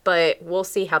that. But we'll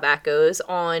see how that goes.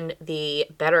 On the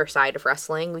better side of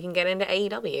wrestling, we can get into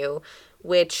AEW,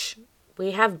 which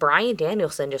we have Bryan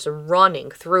Danielson just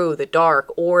running through the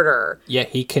Dark Order. Yeah,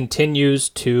 he continues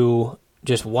to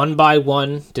just one by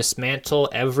one dismantle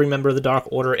every member of the Dark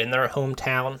Order in their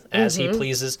hometown as he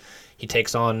pleases. He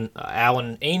takes on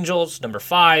Allen Angels, number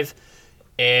 5,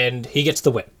 and he gets the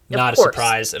win. Not a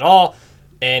surprise at all.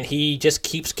 And he just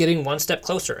keeps getting one step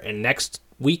closer. And next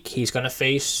week, he's going to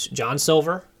face John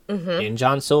Silver in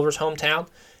John Silver's hometown.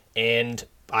 And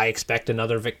I expect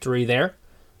another victory there.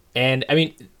 And, I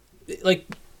mean, like,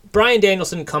 Bryan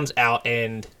Danielson comes out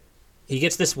and he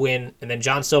gets this win, and then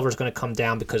John Silver's going to come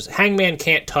down because Hangman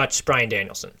can't touch Bryan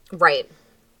Danielson. Right.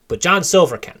 But John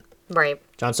Silver can. Right.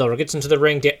 John Silver gets into the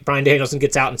ring. Bryan Danielson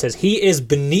gets out and says, he is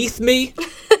beneath me.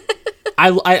 I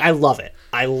love it.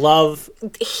 I love...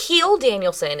 Heel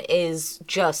Danielson is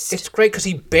just... It's great because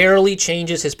he barely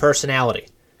changes his personality.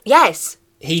 Yes.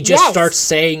 He just starts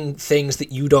saying things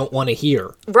that you don't want to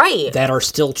hear. Right. That are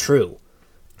still true.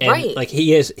 And, right. Like,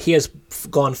 he has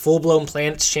gone full-blown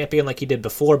Planets champion like he did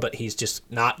before, but he's just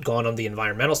not gone on the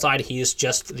environmental side. He is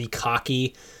just the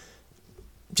cocky,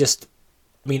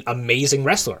 amazing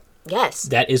wrestler. Yes.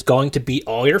 That is going to beat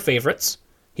all your favorites.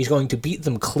 He's going to beat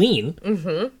them clean.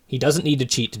 Mm-hmm. He doesn't need to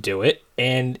cheat to do it.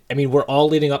 And, we're all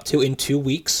leading up to, in 2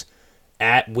 weeks,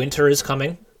 at Winter is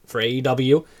Coming for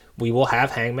AEW, we will have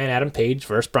Hangman Adam Page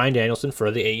versus Bryan Danielson for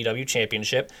the AEW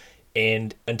Championship.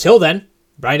 And until then,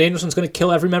 Bryan Danielson's going to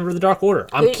kill every member of the Dark Order.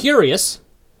 I'm curious,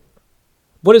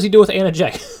 what does he do with Anna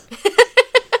Jay?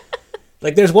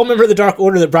 Like, there's one member of the Dark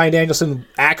Order that Bryan Danielson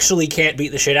actually can't beat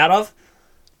the shit out of.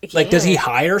 Like, does he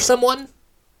hire someone?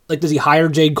 Like, does he hire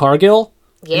Jade Cargill?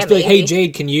 Yeah, just be like, hey,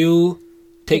 Jade, can you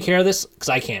take care of this? Because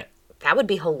I can't. That would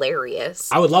be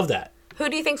hilarious. I would love that. Who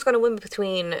do you think's going to win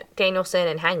between Danielson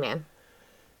and Hangman?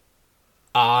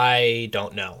 I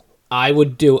don't know. I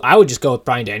would just go with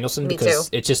Bryan Danielson because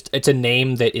it's a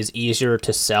name that is easier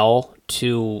to sell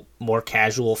to more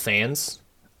casual fans.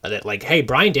 That like, hey,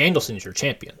 Bryan Danielson's your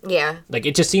champion. Yeah. Like,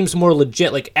 it just seems more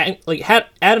legit. Like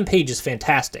Adam Page is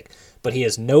fantastic, but he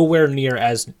is nowhere near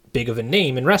as big of a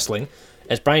name in wrestling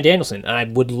as Bryan Danielson. And I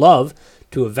would love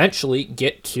to eventually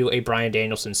get to a Bryan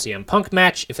Danielson CM Punk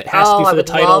match if it has to be for the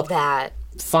title. I would love that.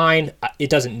 Fine. It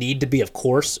doesn't need to be, of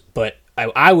course, but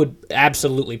I would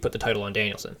absolutely put the title on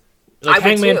Danielson. Like,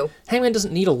 Hangman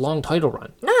doesn't need a long title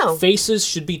run. No. Faces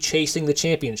should be chasing the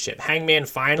championship. Hangman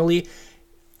finally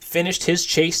finished his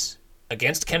chase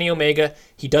against Kenny Omega.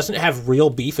 He doesn't have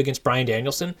real beef against Bryan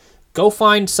Danielson. Go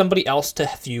find somebody else to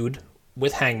feud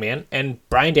with Hangman, and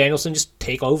Bryan Danielson just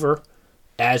take over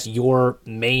as your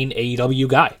main AEW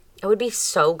guy. It would be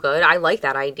so good. I like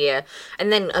that idea.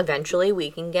 And then eventually we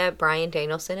can get Bryan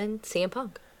Danielson and CM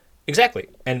Punk. Exactly.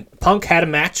 And Punk had a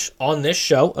match on this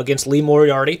show against Lee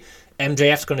Moriarty.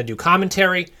 MJF's going to do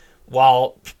commentary,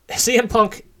 while CM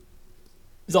Punk,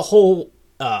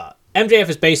 MJF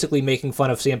is basically making fun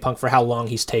of CM Punk for how long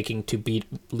he's taking to beat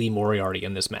Lee Moriarty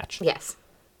in this match. Yes.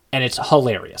 And it's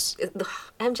hilarious.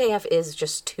 MJF is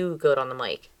just too good on the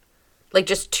mic. Like,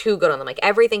 just too good on the mic.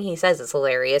 Everything he says is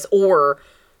hilarious or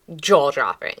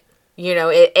jaw-dropping. You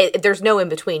know, there's no in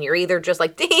between. You're either just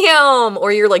like, damn,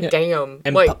 or you're like, damn.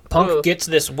 And like, Punk gets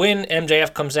this win.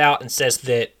 MJF comes out and says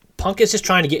that Punk is just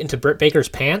trying to get into Britt Baker's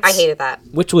pants. I hated that.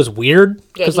 Which was weird.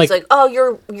 Yeah, he's like, oh,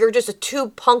 you're just a two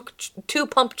pump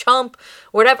chump,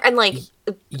 whatever. And like,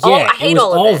 I hate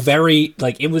all of this. Very,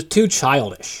 like, it was too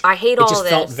childish. I hate all of this. It just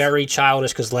felt very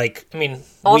childish because, like, I mean,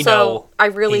 also, we know I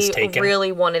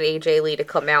really wanted AJ Lee to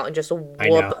come out and just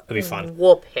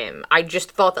whoop him. I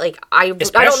just thought that, like, I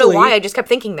don't know why, I just kept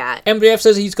thinking that. MJF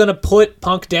says he's going to put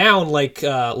Punk down like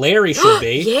Larry should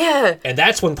be. Yeah. And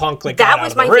that's when Punk, like, that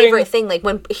was my favorite thing. Like,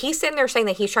 when he's sitting there saying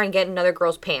that he's trying to get another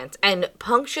girl's pants, and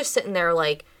Punk's just sitting there,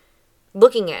 like,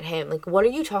 looking at him like, what are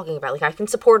you talking about? Like, I can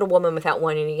support a woman without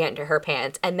wanting to get into her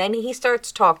pants. And then he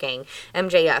starts talking,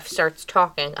 MJF starts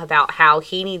talking about how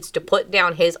he needs to put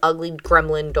down his ugly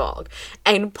gremlin dog.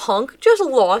 And Punk just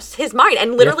lost his mind.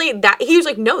 And literally that he was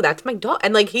like, no, that's my dog.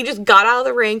 And like, he just got out of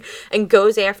the ring and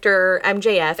goes after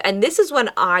MJF. And this is when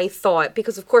I thought,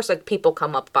 because of course, like, people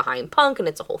come up behind Punk and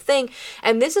it's a whole thing.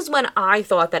 And this is when I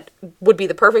thought that would be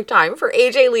the perfect time for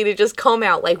AJ Lee to just come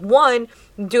out. Like, one,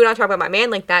 do not talk about my man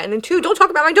like that. And then two, don't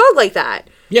talk about my dog like that.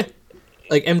 Yeah.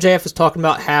 Like, MJF is talking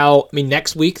about how, I mean,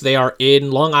 next week they are in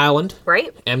Long Island.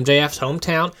 Right. MJF's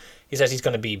hometown. He says he's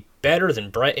going to be better than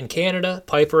Brett in Canada,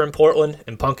 Piper in Portland,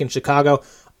 and Punk in Chicago.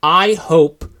 I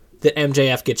hope that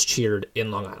MJF gets cheered in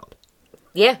Long Island.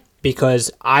 Yeah. Because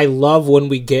I love when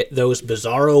we get those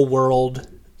Bizarro World,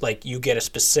 like, you get a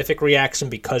specific reaction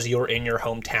because you're in your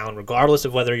hometown, regardless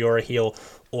of whether you're a heel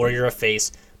or you're a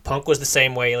face. Punk was the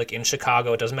same way, like, in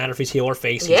Chicago. It doesn't matter if he's heel or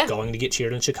face. He's going to get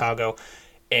cheered in Chicago.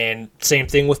 And same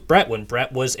thing with Brett. When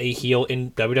Brett was a heel in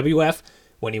WWF,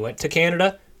 when he went to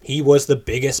Canada, he was the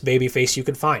biggest babyface you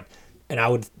could find. And I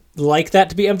would like that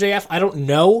to be MJF. I don't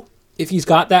know if he's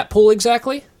got that pull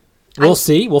exactly. We'll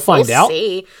see. We'll find out.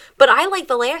 See. But I like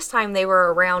the last time they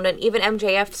were around, and even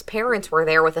MJF's parents were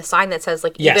there with a sign that says,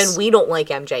 like, even we don't like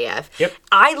MJF. Yep.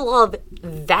 I love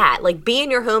that. Like, be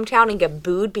in your hometown and get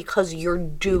booed because you're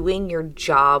doing your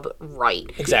job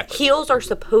right. Exactly. Heels are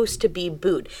supposed to be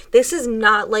booed. This is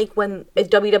not like when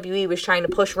WWE was trying to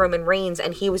push Roman Reigns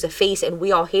and he was a face and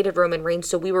we all hated Roman Reigns,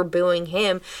 so we were booing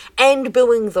him and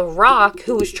booing The Rock,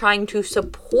 who was trying to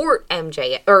support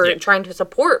MJF, or trying to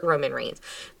support Roman Reigns.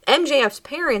 MJF's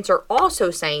parents are also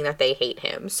saying that they hate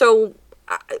him. So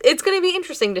it's going to be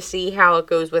interesting to see how it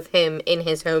goes with him in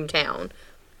his hometown.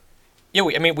 Yeah,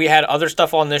 we had other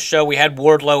stuff on this show. We had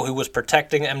Wardlow, who was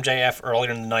protecting MJF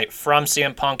earlier in the night from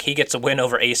CM Punk. He gets a win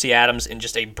over AC Adams in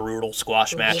just a brutal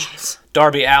squash match. Yes.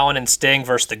 Darby Allin and Sting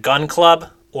versus the Gun Club,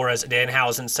 or as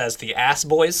Danhausen says, the Ass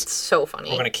Boys. So funny.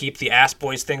 We're going to keep the Ass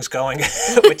Boys things going,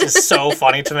 which is so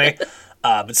funny to me.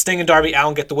 But Sting and Darby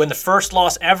Allin get the win, the first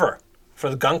loss ever for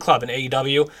the Gun Club in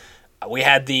AEW. We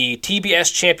had the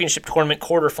TBS Championship Tournament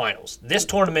quarterfinals. This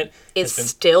tournament is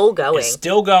still going. It's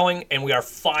still going, and we are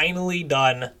finally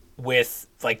done with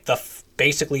like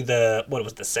basically the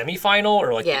semifinal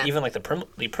or even like the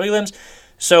prelims.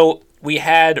 So we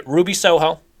had Ruby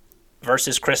Soho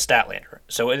versus Chris Statlander.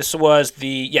 So this was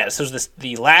the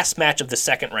last match of the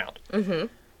second round. Mm-hmm.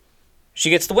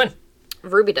 She gets the win.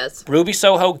 Ruby does. Ruby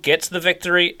Soho gets the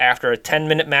victory after a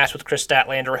 10-minute match with Chris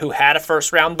Statlander, who had a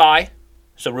first round bye.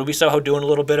 So Ruby Soho doing a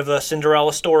little bit of a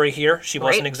Cinderella story here. She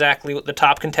wasn't exactly the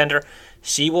top contender.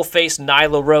 She will face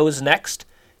Nyla Rose next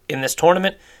in this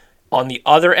tournament. On the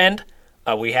other end,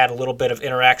 we had a little bit of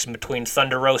interaction between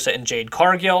Thunder Rosa and Jade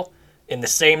Cargill in the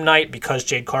same night because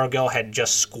Jade Cargill had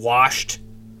just squashed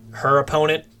her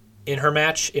opponent in her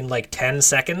match in like 10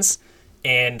 seconds.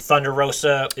 And Thunder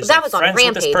Rosa is that was on friends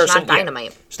with this Rampage, person. not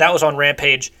Dynamite. Yeah. So that was on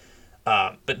Rampage.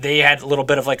 But they had a little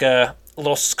bit of like a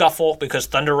little scuffle because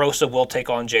Thunder Rosa will take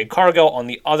on Jade Cargill on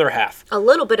the other half. A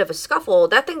little bit of a scuffle.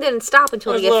 That thing didn't stop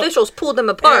until the officials pulled them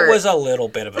apart. It was a little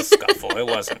bit of a scuffle. It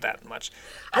wasn't that much.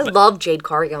 I love Jade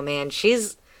Cargill, man.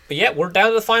 But yeah, we're down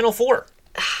to the final four.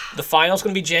 The final's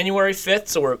going to be January 5th,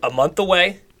 so we're a month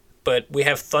away. But we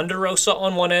have Thunder Rosa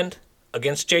on one end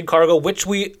against Jade Cargill, which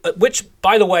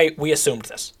by the way, we assumed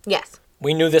this. Yes.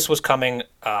 We knew this was coming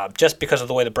just because of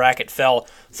the way the bracket fell.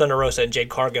 Thunder Rosa and Jade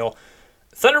Cargill.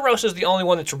 Thunder Rosa is the only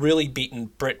one that's really beaten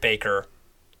Britt Baker,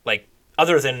 like,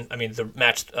 other than, the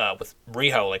match with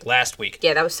Riho, like, last week.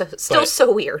 Yeah, that was still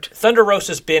so weird. Thunder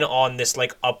Rosa's been on this,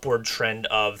 like, upward trend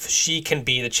of she can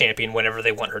be the champion whenever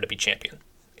they want her to be champion.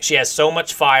 She has so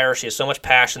much fire, she has so much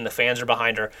passion, the fans are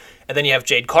behind her. And then you have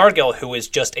Jade Cargill, who is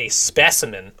just a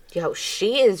specimen. Yo,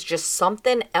 she is just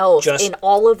something else in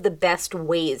all of the best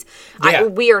ways. Yeah.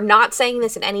 We are not saying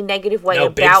this in any negative way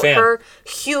about her.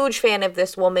 Huge fan of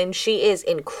this woman. She is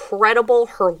incredible.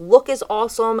 Her look is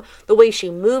awesome. The way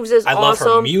she moves is awesome. I love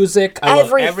her music. I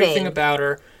love everything about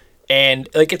her. And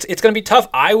like it's going to be tough.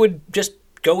 I would just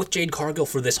go with Jade Cargill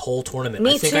for this whole tournament.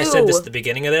 Me I think too. I said this at the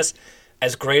beginning of this.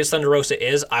 As great as Thunder Rosa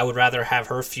is, I would rather have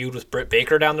her feud with Britt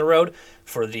Baker down the road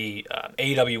for the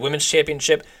AEW Women's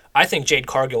Championship. I think Jade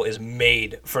Cargill is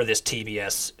made for this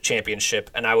TBS Championship,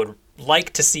 and I would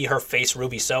like to see her face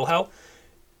Ruby Soho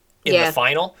in the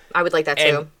final. I would like that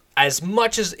too. As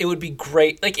much as it would be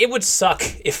great, like it would suck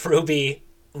if Ruby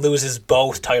loses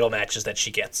both title matches that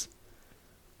she gets.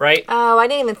 Right? Oh, I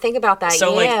didn't even think about that.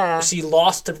 So like she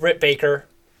lost to Britt Baker,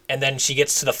 and then she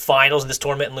gets to the finals of this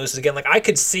tournament and loses again. Like, I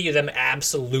could see them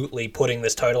absolutely putting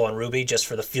this title on Ruby just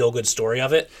for the feel-good story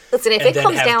of it. Listen, and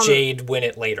then have Jade win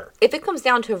it later. If it comes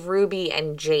down to Ruby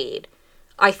and Jade,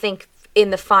 I think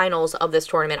in the finals of this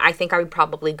tournament, I think I would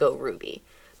probably go Ruby.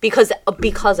 Because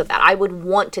of that. I would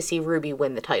want to see Ruby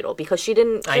win the title because she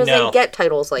doesn't get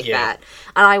titles like that.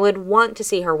 And I would want to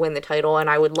see her win the title, and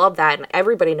I would love that. And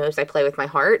everybody knows I play with my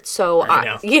heart. So,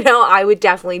 I would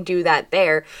definitely do that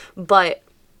there. But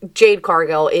Jade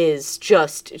Cargill is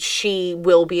she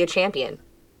will be a champion.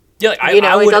 Yeah, like,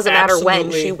 it doesn't matter when,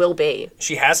 she will be.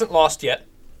 She hasn't lost yet.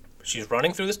 She's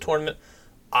running through this tournament.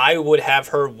 I would have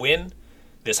her win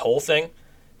this whole thing,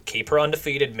 keep her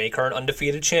undefeated, make her an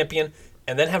undefeated champion,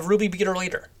 and then have Ruby beat her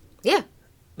later. Yeah.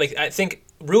 Like, I think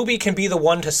Ruby can be the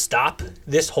one to stop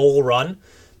this whole run,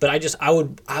 but I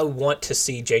would want to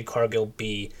see Jade Cargill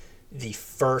be the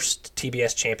first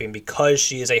TBS champion because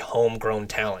she is a homegrown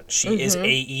talent. She is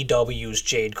AEW's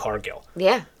Jade Cargill.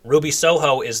 Yeah. Ruby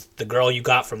Soho is the girl you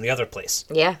got from the other place.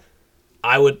 Yeah.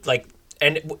 I would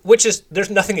there's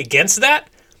nothing against that,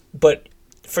 but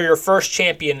for your first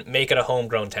champion, make it a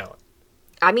homegrown talent.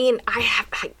 I mean,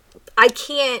 I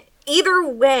can't, either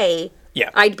way,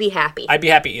 I'd be happy. I'd be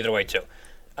happy either way too.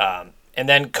 And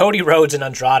then Cody Rhodes and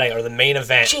Andrade are the main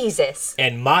event. Jesus.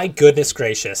 And my goodness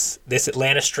gracious, this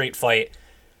Atlanta Street fight.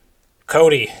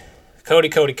 Cody.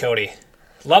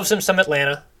 Loves him some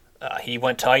Atlanta. He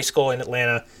went to high school in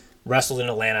Atlanta, wrestled in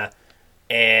Atlanta,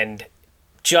 and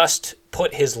just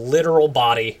put his literal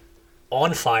body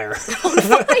on fire.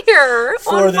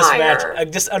 For this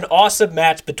match. Just an awesome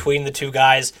match between the two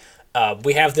guys.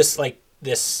 We have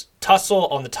this tussle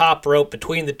on the top rope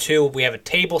between the two. We have a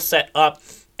table set up.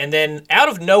 And then, out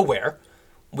of nowhere,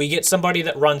 we get somebody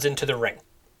that runs into the ring.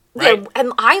 right? Yeah,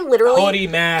 and I literally... Hoodie,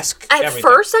 mask, At everything.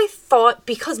 first I thought,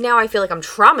 because now I feel like I'm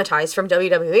traumatized from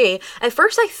WWE, at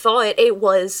first I thought it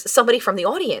was somebody from the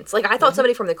audience. Like, I thought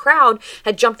somebody from the crowd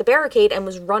had jumped the barricade and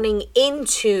was running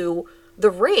into the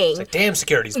ring. It's like, damn,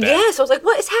 security's bad. Yeah, so I was like,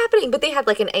 what is happening? But they had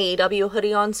like an AEW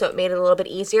hoodie on, so it made it a little bit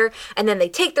easier. And then they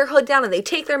take their hood down and they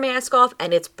take their mask off,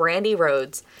 and it's Brandy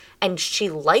Rhodes. And she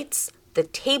lights the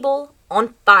table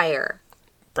on fire.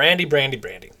 Brandy.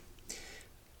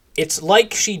 It's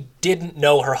like she didn't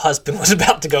know her husband was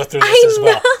about to go through this as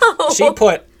well. She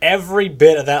put every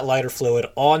bit of that lighter fluid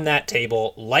on that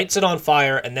table, lights it on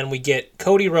fire, and then we get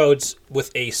Cody Rhodes with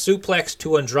a suplex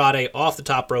to Andrade off the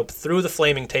top rope through the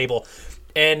flaming table.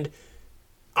 And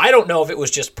I don't know if it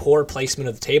was just poor placement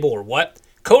of the table or what.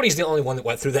 Cody's the only one that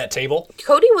went through that table.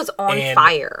 Cody was on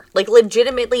fire. Like,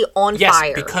 legitimately on fire.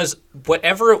 Yes, because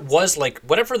whatever it was, like,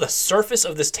 whatever the surface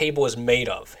of this table is made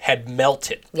of had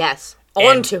melted. Yes.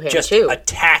 Onto him, just too.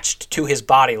 Attached to his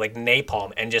body like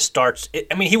napalm, and just starts...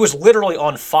 he was literally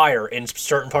on fire in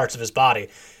certain parts of his body.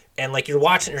 And, like, you're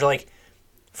watching, you're like,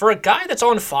 for a guy that's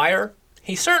on fire,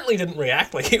 he certainly didn't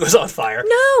react like he was on fire.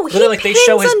 No, but then, like, they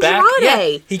show his back.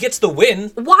 Yeah, he gets the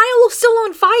win. While still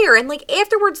on fire, and, like,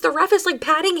 afterwards, the ref is, like,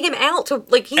 patting him out to,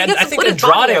 like, he gets I think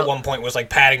Andrade at one point was, like,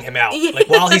 patting him out. Yeah. Like,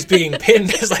 while he's being pinned,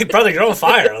 it's like, brother, you're on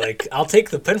fire. Like, I'll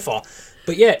take the pinfall.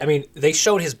 But yeah, I mean, they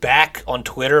showed his back on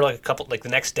Twitter the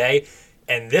next day,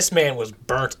 and this man was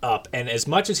burnt up. And as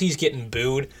much as he's getting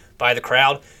booed by the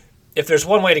crowd, if there's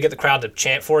one way to get the crowd to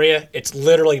chant for you, it's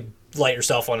literally light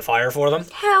yourself on fire for them.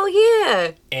 Hell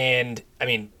yeah. And, I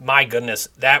mean, my goodness,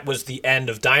 that was the end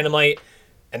of Dynamite,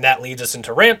 and that leads us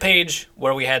into Rampage,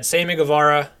 where we had Sammy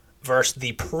Guevara versus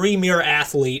the premier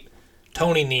athlete,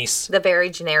 Tony Nese. The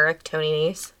very generic Tony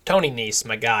Nese. Tony Nese,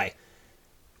 my guy.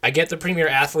 I get the premier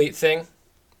athlete thing,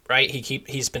 right?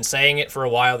 He's been saying it for a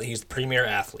while that he's the premier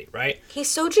athlete, right? He's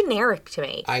so generic to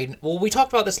me. We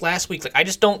talked about this last week. Like, I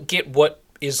just don't get what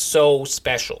is so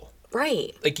special.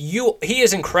 Right. Like, he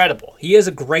is incredible. He is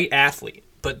a great athlete,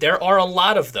 but there are a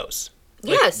lot of those.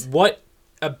 Yes. Like, what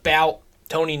about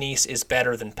Tony Nese is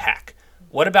better than Pac?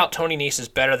 What about Tony Nese is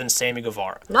better than Sammy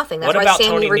Guevara? Nothing. That's why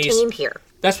Sammy retained here.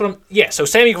 That's what I'm... Yeah, so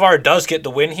Sammy Guevara does get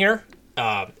the win here.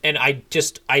 And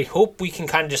I hope we can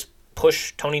kind of just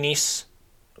push Tony Nese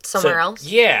somewhere else.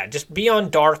 Yeah, just be on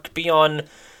Dark, be on,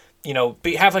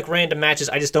 have like random matches.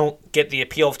 I just don't get the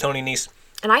appeal of Tony Nese.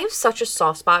 And I have such a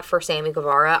soft spot for Sammy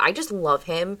Guevara. I just love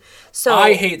him. So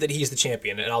I hate that he's the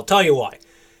champion, and I'll tell you why.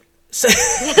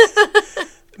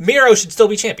 Miro should still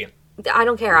be champion. I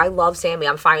don't care. I love Sammy.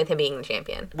 I'm fine with him being the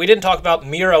champion. We didn't talk about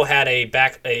Miro had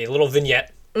a little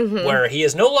vignette where he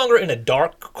is no longer in a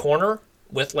dark corner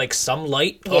with like some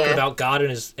light talking about God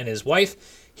and his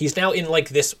wife. He's now in like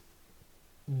this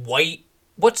white,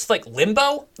 what's like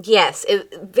limbo? Yes,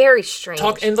 very strange.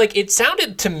 And like it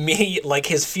sounded to me like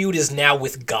his feud is now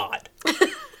with God.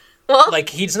 Well, like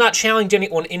he's not challenging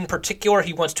anyone in particular.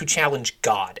 He wants to challenge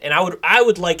God, and I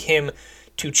would like him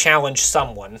to challenge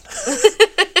someone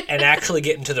and actually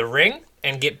get into the ring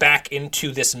and get back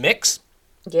into this mix.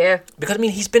 Yeah, because I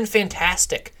mean he's been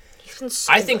fantastic.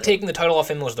 So I think taking the title off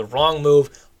him was the wrong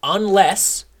move,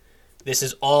 unless this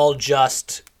is all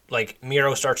just, like,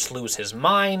 Miro starts to lose his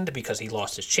mind because he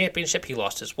lost his championship, he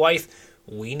lost his wife.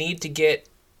 We need to get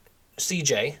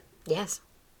CJ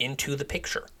into the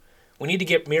picture. We need to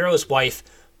get Miro's wife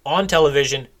on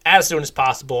television as soon as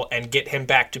possible and get him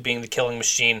back to being the killing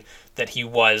machine that he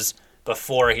was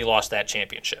before he lost that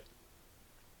championship.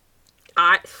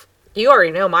 You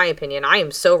already know my opinion. I am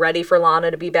so ready for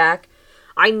Lana to be back.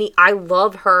 I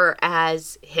love her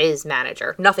as his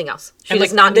manager. Nothing else. She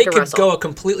does not need to wrestle. They could go a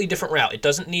completely different route. It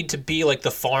doesn't need to be like the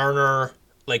Foreigner,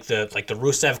 like the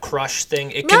Rusev Crush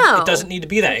thing. It doesn't need to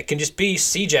be that. It can just be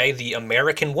CJ, the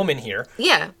American woman here.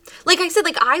 Yeah. Like I said,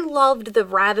 like I loved the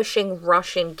Ravishing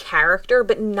Russian character,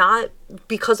 but not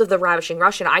because of the Ravishing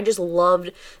Russian. I just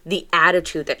loved the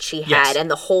attitude that she had and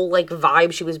the whole like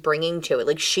vibe she was bringing to it.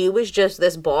 Like she was just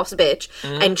this boss bitch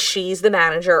and she's the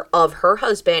manager of her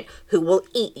husband who will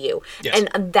eat you. Yes.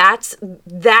 And that's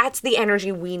the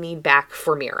energy we need back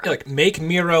for Miro. Yeah, like make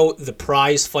Miro the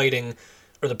prize fighting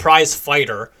or the prize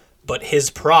fighter, but his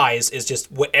prize is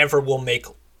just whatever will make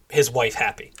his wife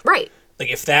happy. Right. Like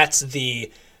if that's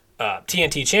the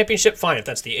TNT Championship, fine. If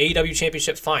that's the AEW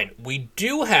Championship, fine. We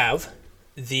do have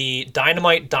the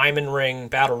Dynamite Diamond Ring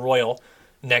Battle Royal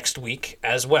next week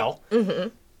as well. Mm-hmm.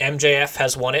 MJF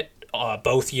has won it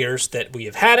both years that we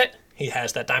have had it. He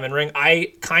has that diamond ring.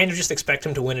 I kind of just expect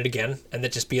him to win it again and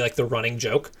that just be like the running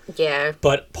joke. Yeah.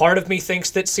 But part of me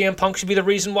thinks that CM Punk should be the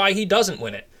reason why he doesn't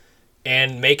win it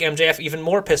and make MJF even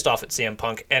more pissed off at CM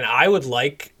Punk. And I would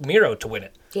like Miro to win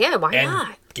it. Yeah, why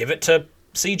not? give it to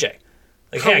CJ.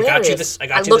 Like, hey, I got you this. I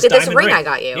got you look this at this diamond ring I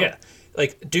got you. Yeah,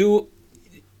 like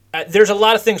there's a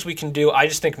lot of things we can do. I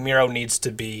just think Miro needs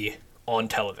to be on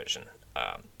television.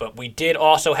 But we did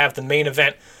also have the main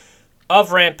event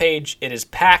of Rampage. It is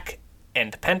Pac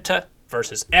and Penta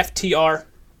versus FTR.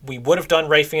 We would have done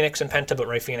Rey Fenix and Penta, but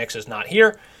Rey Fenix is not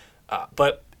here.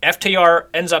 But FTR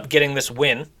ends up getting this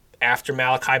win after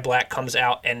Malachi Black comes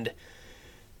out. And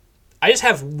I just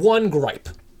have one gripe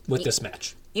with this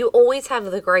match. You always have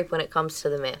the gripe when it comes to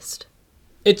the Mist.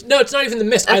 It's not even the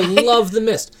Mist. Okay. I love the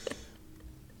Mist.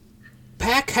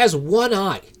 Pac has one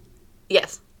eye.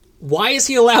 Yes. Why is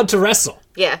he allowed to wrestle?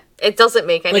 Yeah, it doesn't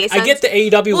make any sense. I get the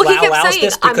AEW allows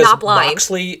this because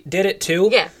Moxley did it too.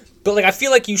 Yeah. But I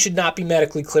feel like you should not be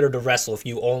medically cleared to wrestle if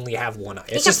you only have one eye.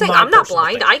 It's just saying, I'm not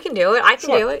blind. Thing. I can do it. I can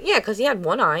do it. Yeah, because he had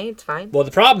one eye. It's fine. Well,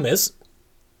 the problem is,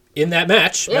 in that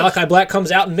match, Malachi Black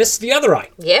comes out and misses the other eye.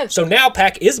 Yeah. So now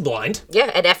Pac is blind. Yeah,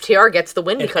 and FTR gets the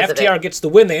win because of it. FTR gets the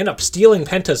win. They end up stealing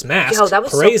Penta's mask. Yo, that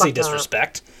was crazy so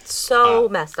disrespect. So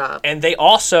messed up. And they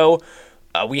also,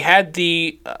 we had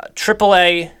the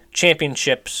AAA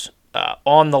championships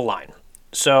on the line.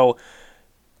 So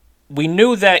we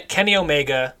knew that Kenny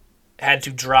Omega had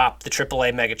to drop the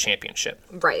AAA Mega Championship.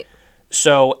 Right.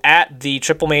 So at the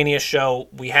Triple Mania show,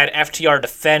 we had FTR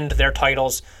defend their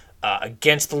titles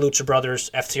against the Lucha Brothers.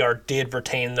 FTR did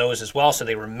retain those as well, so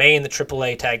they remain the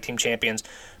AAA Tag Team Champions.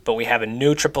 But we have a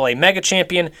new AAA Mega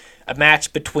Champion, a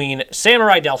match between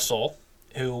Samurai Del Sol,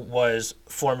 who was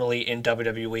formerly in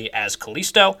WWE as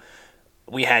Kalisto.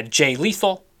 We had Jay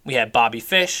Lethal, we had Bobby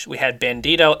Fish, we had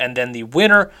Bandito, and then the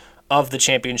winner of the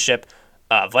championship,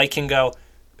 Vikingo,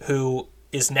 who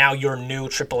is now your new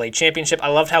AAA championship. I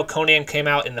loved how Conan came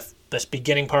out in this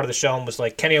beginning part of the show and was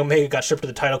like, Kenny Omega got stripped of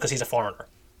the title because he's a foreigner.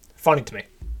 Funny to me.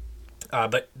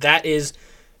 But that is...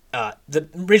 the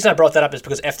reason I brought that up is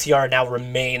because FTR now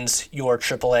remains your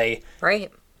AAA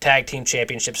Tag Team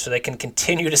Championship, so they can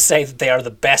continue to say that they are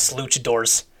the best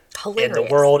luchadors in the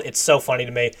world. It's so funny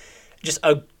to me. Just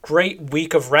a great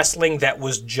week of wrestling that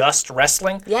was just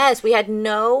wrestling. Yes, we had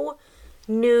no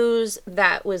news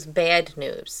that was bad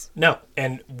news. No,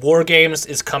 and War Games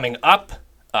is coming up.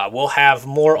 We'll have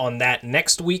more on that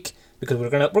next week because we're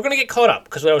gonna get caught up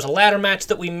because there was a ladder match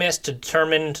that we missed to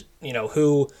determine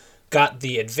who got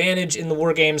the advantage in the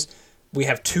War Games. We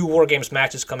have 2 War Games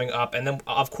matches coming up, and then,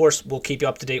 of course, we'll keep you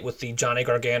up to date with the Johnny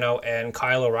Gargano and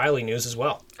Kyle O'Reilly news as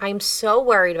well. I'm so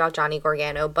worried about Johnny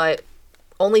Gargano, but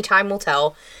only time will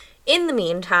tell. In the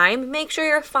meantime, make sure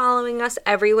you're following us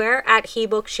everywhere at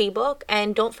HeBookSheBook,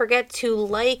 and don't forget to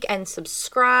like and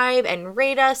subscribe and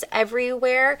rate us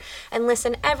everywhere, and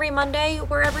listen every Monday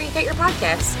wherever you get your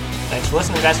podcasts. Thanks for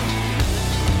listening, guys.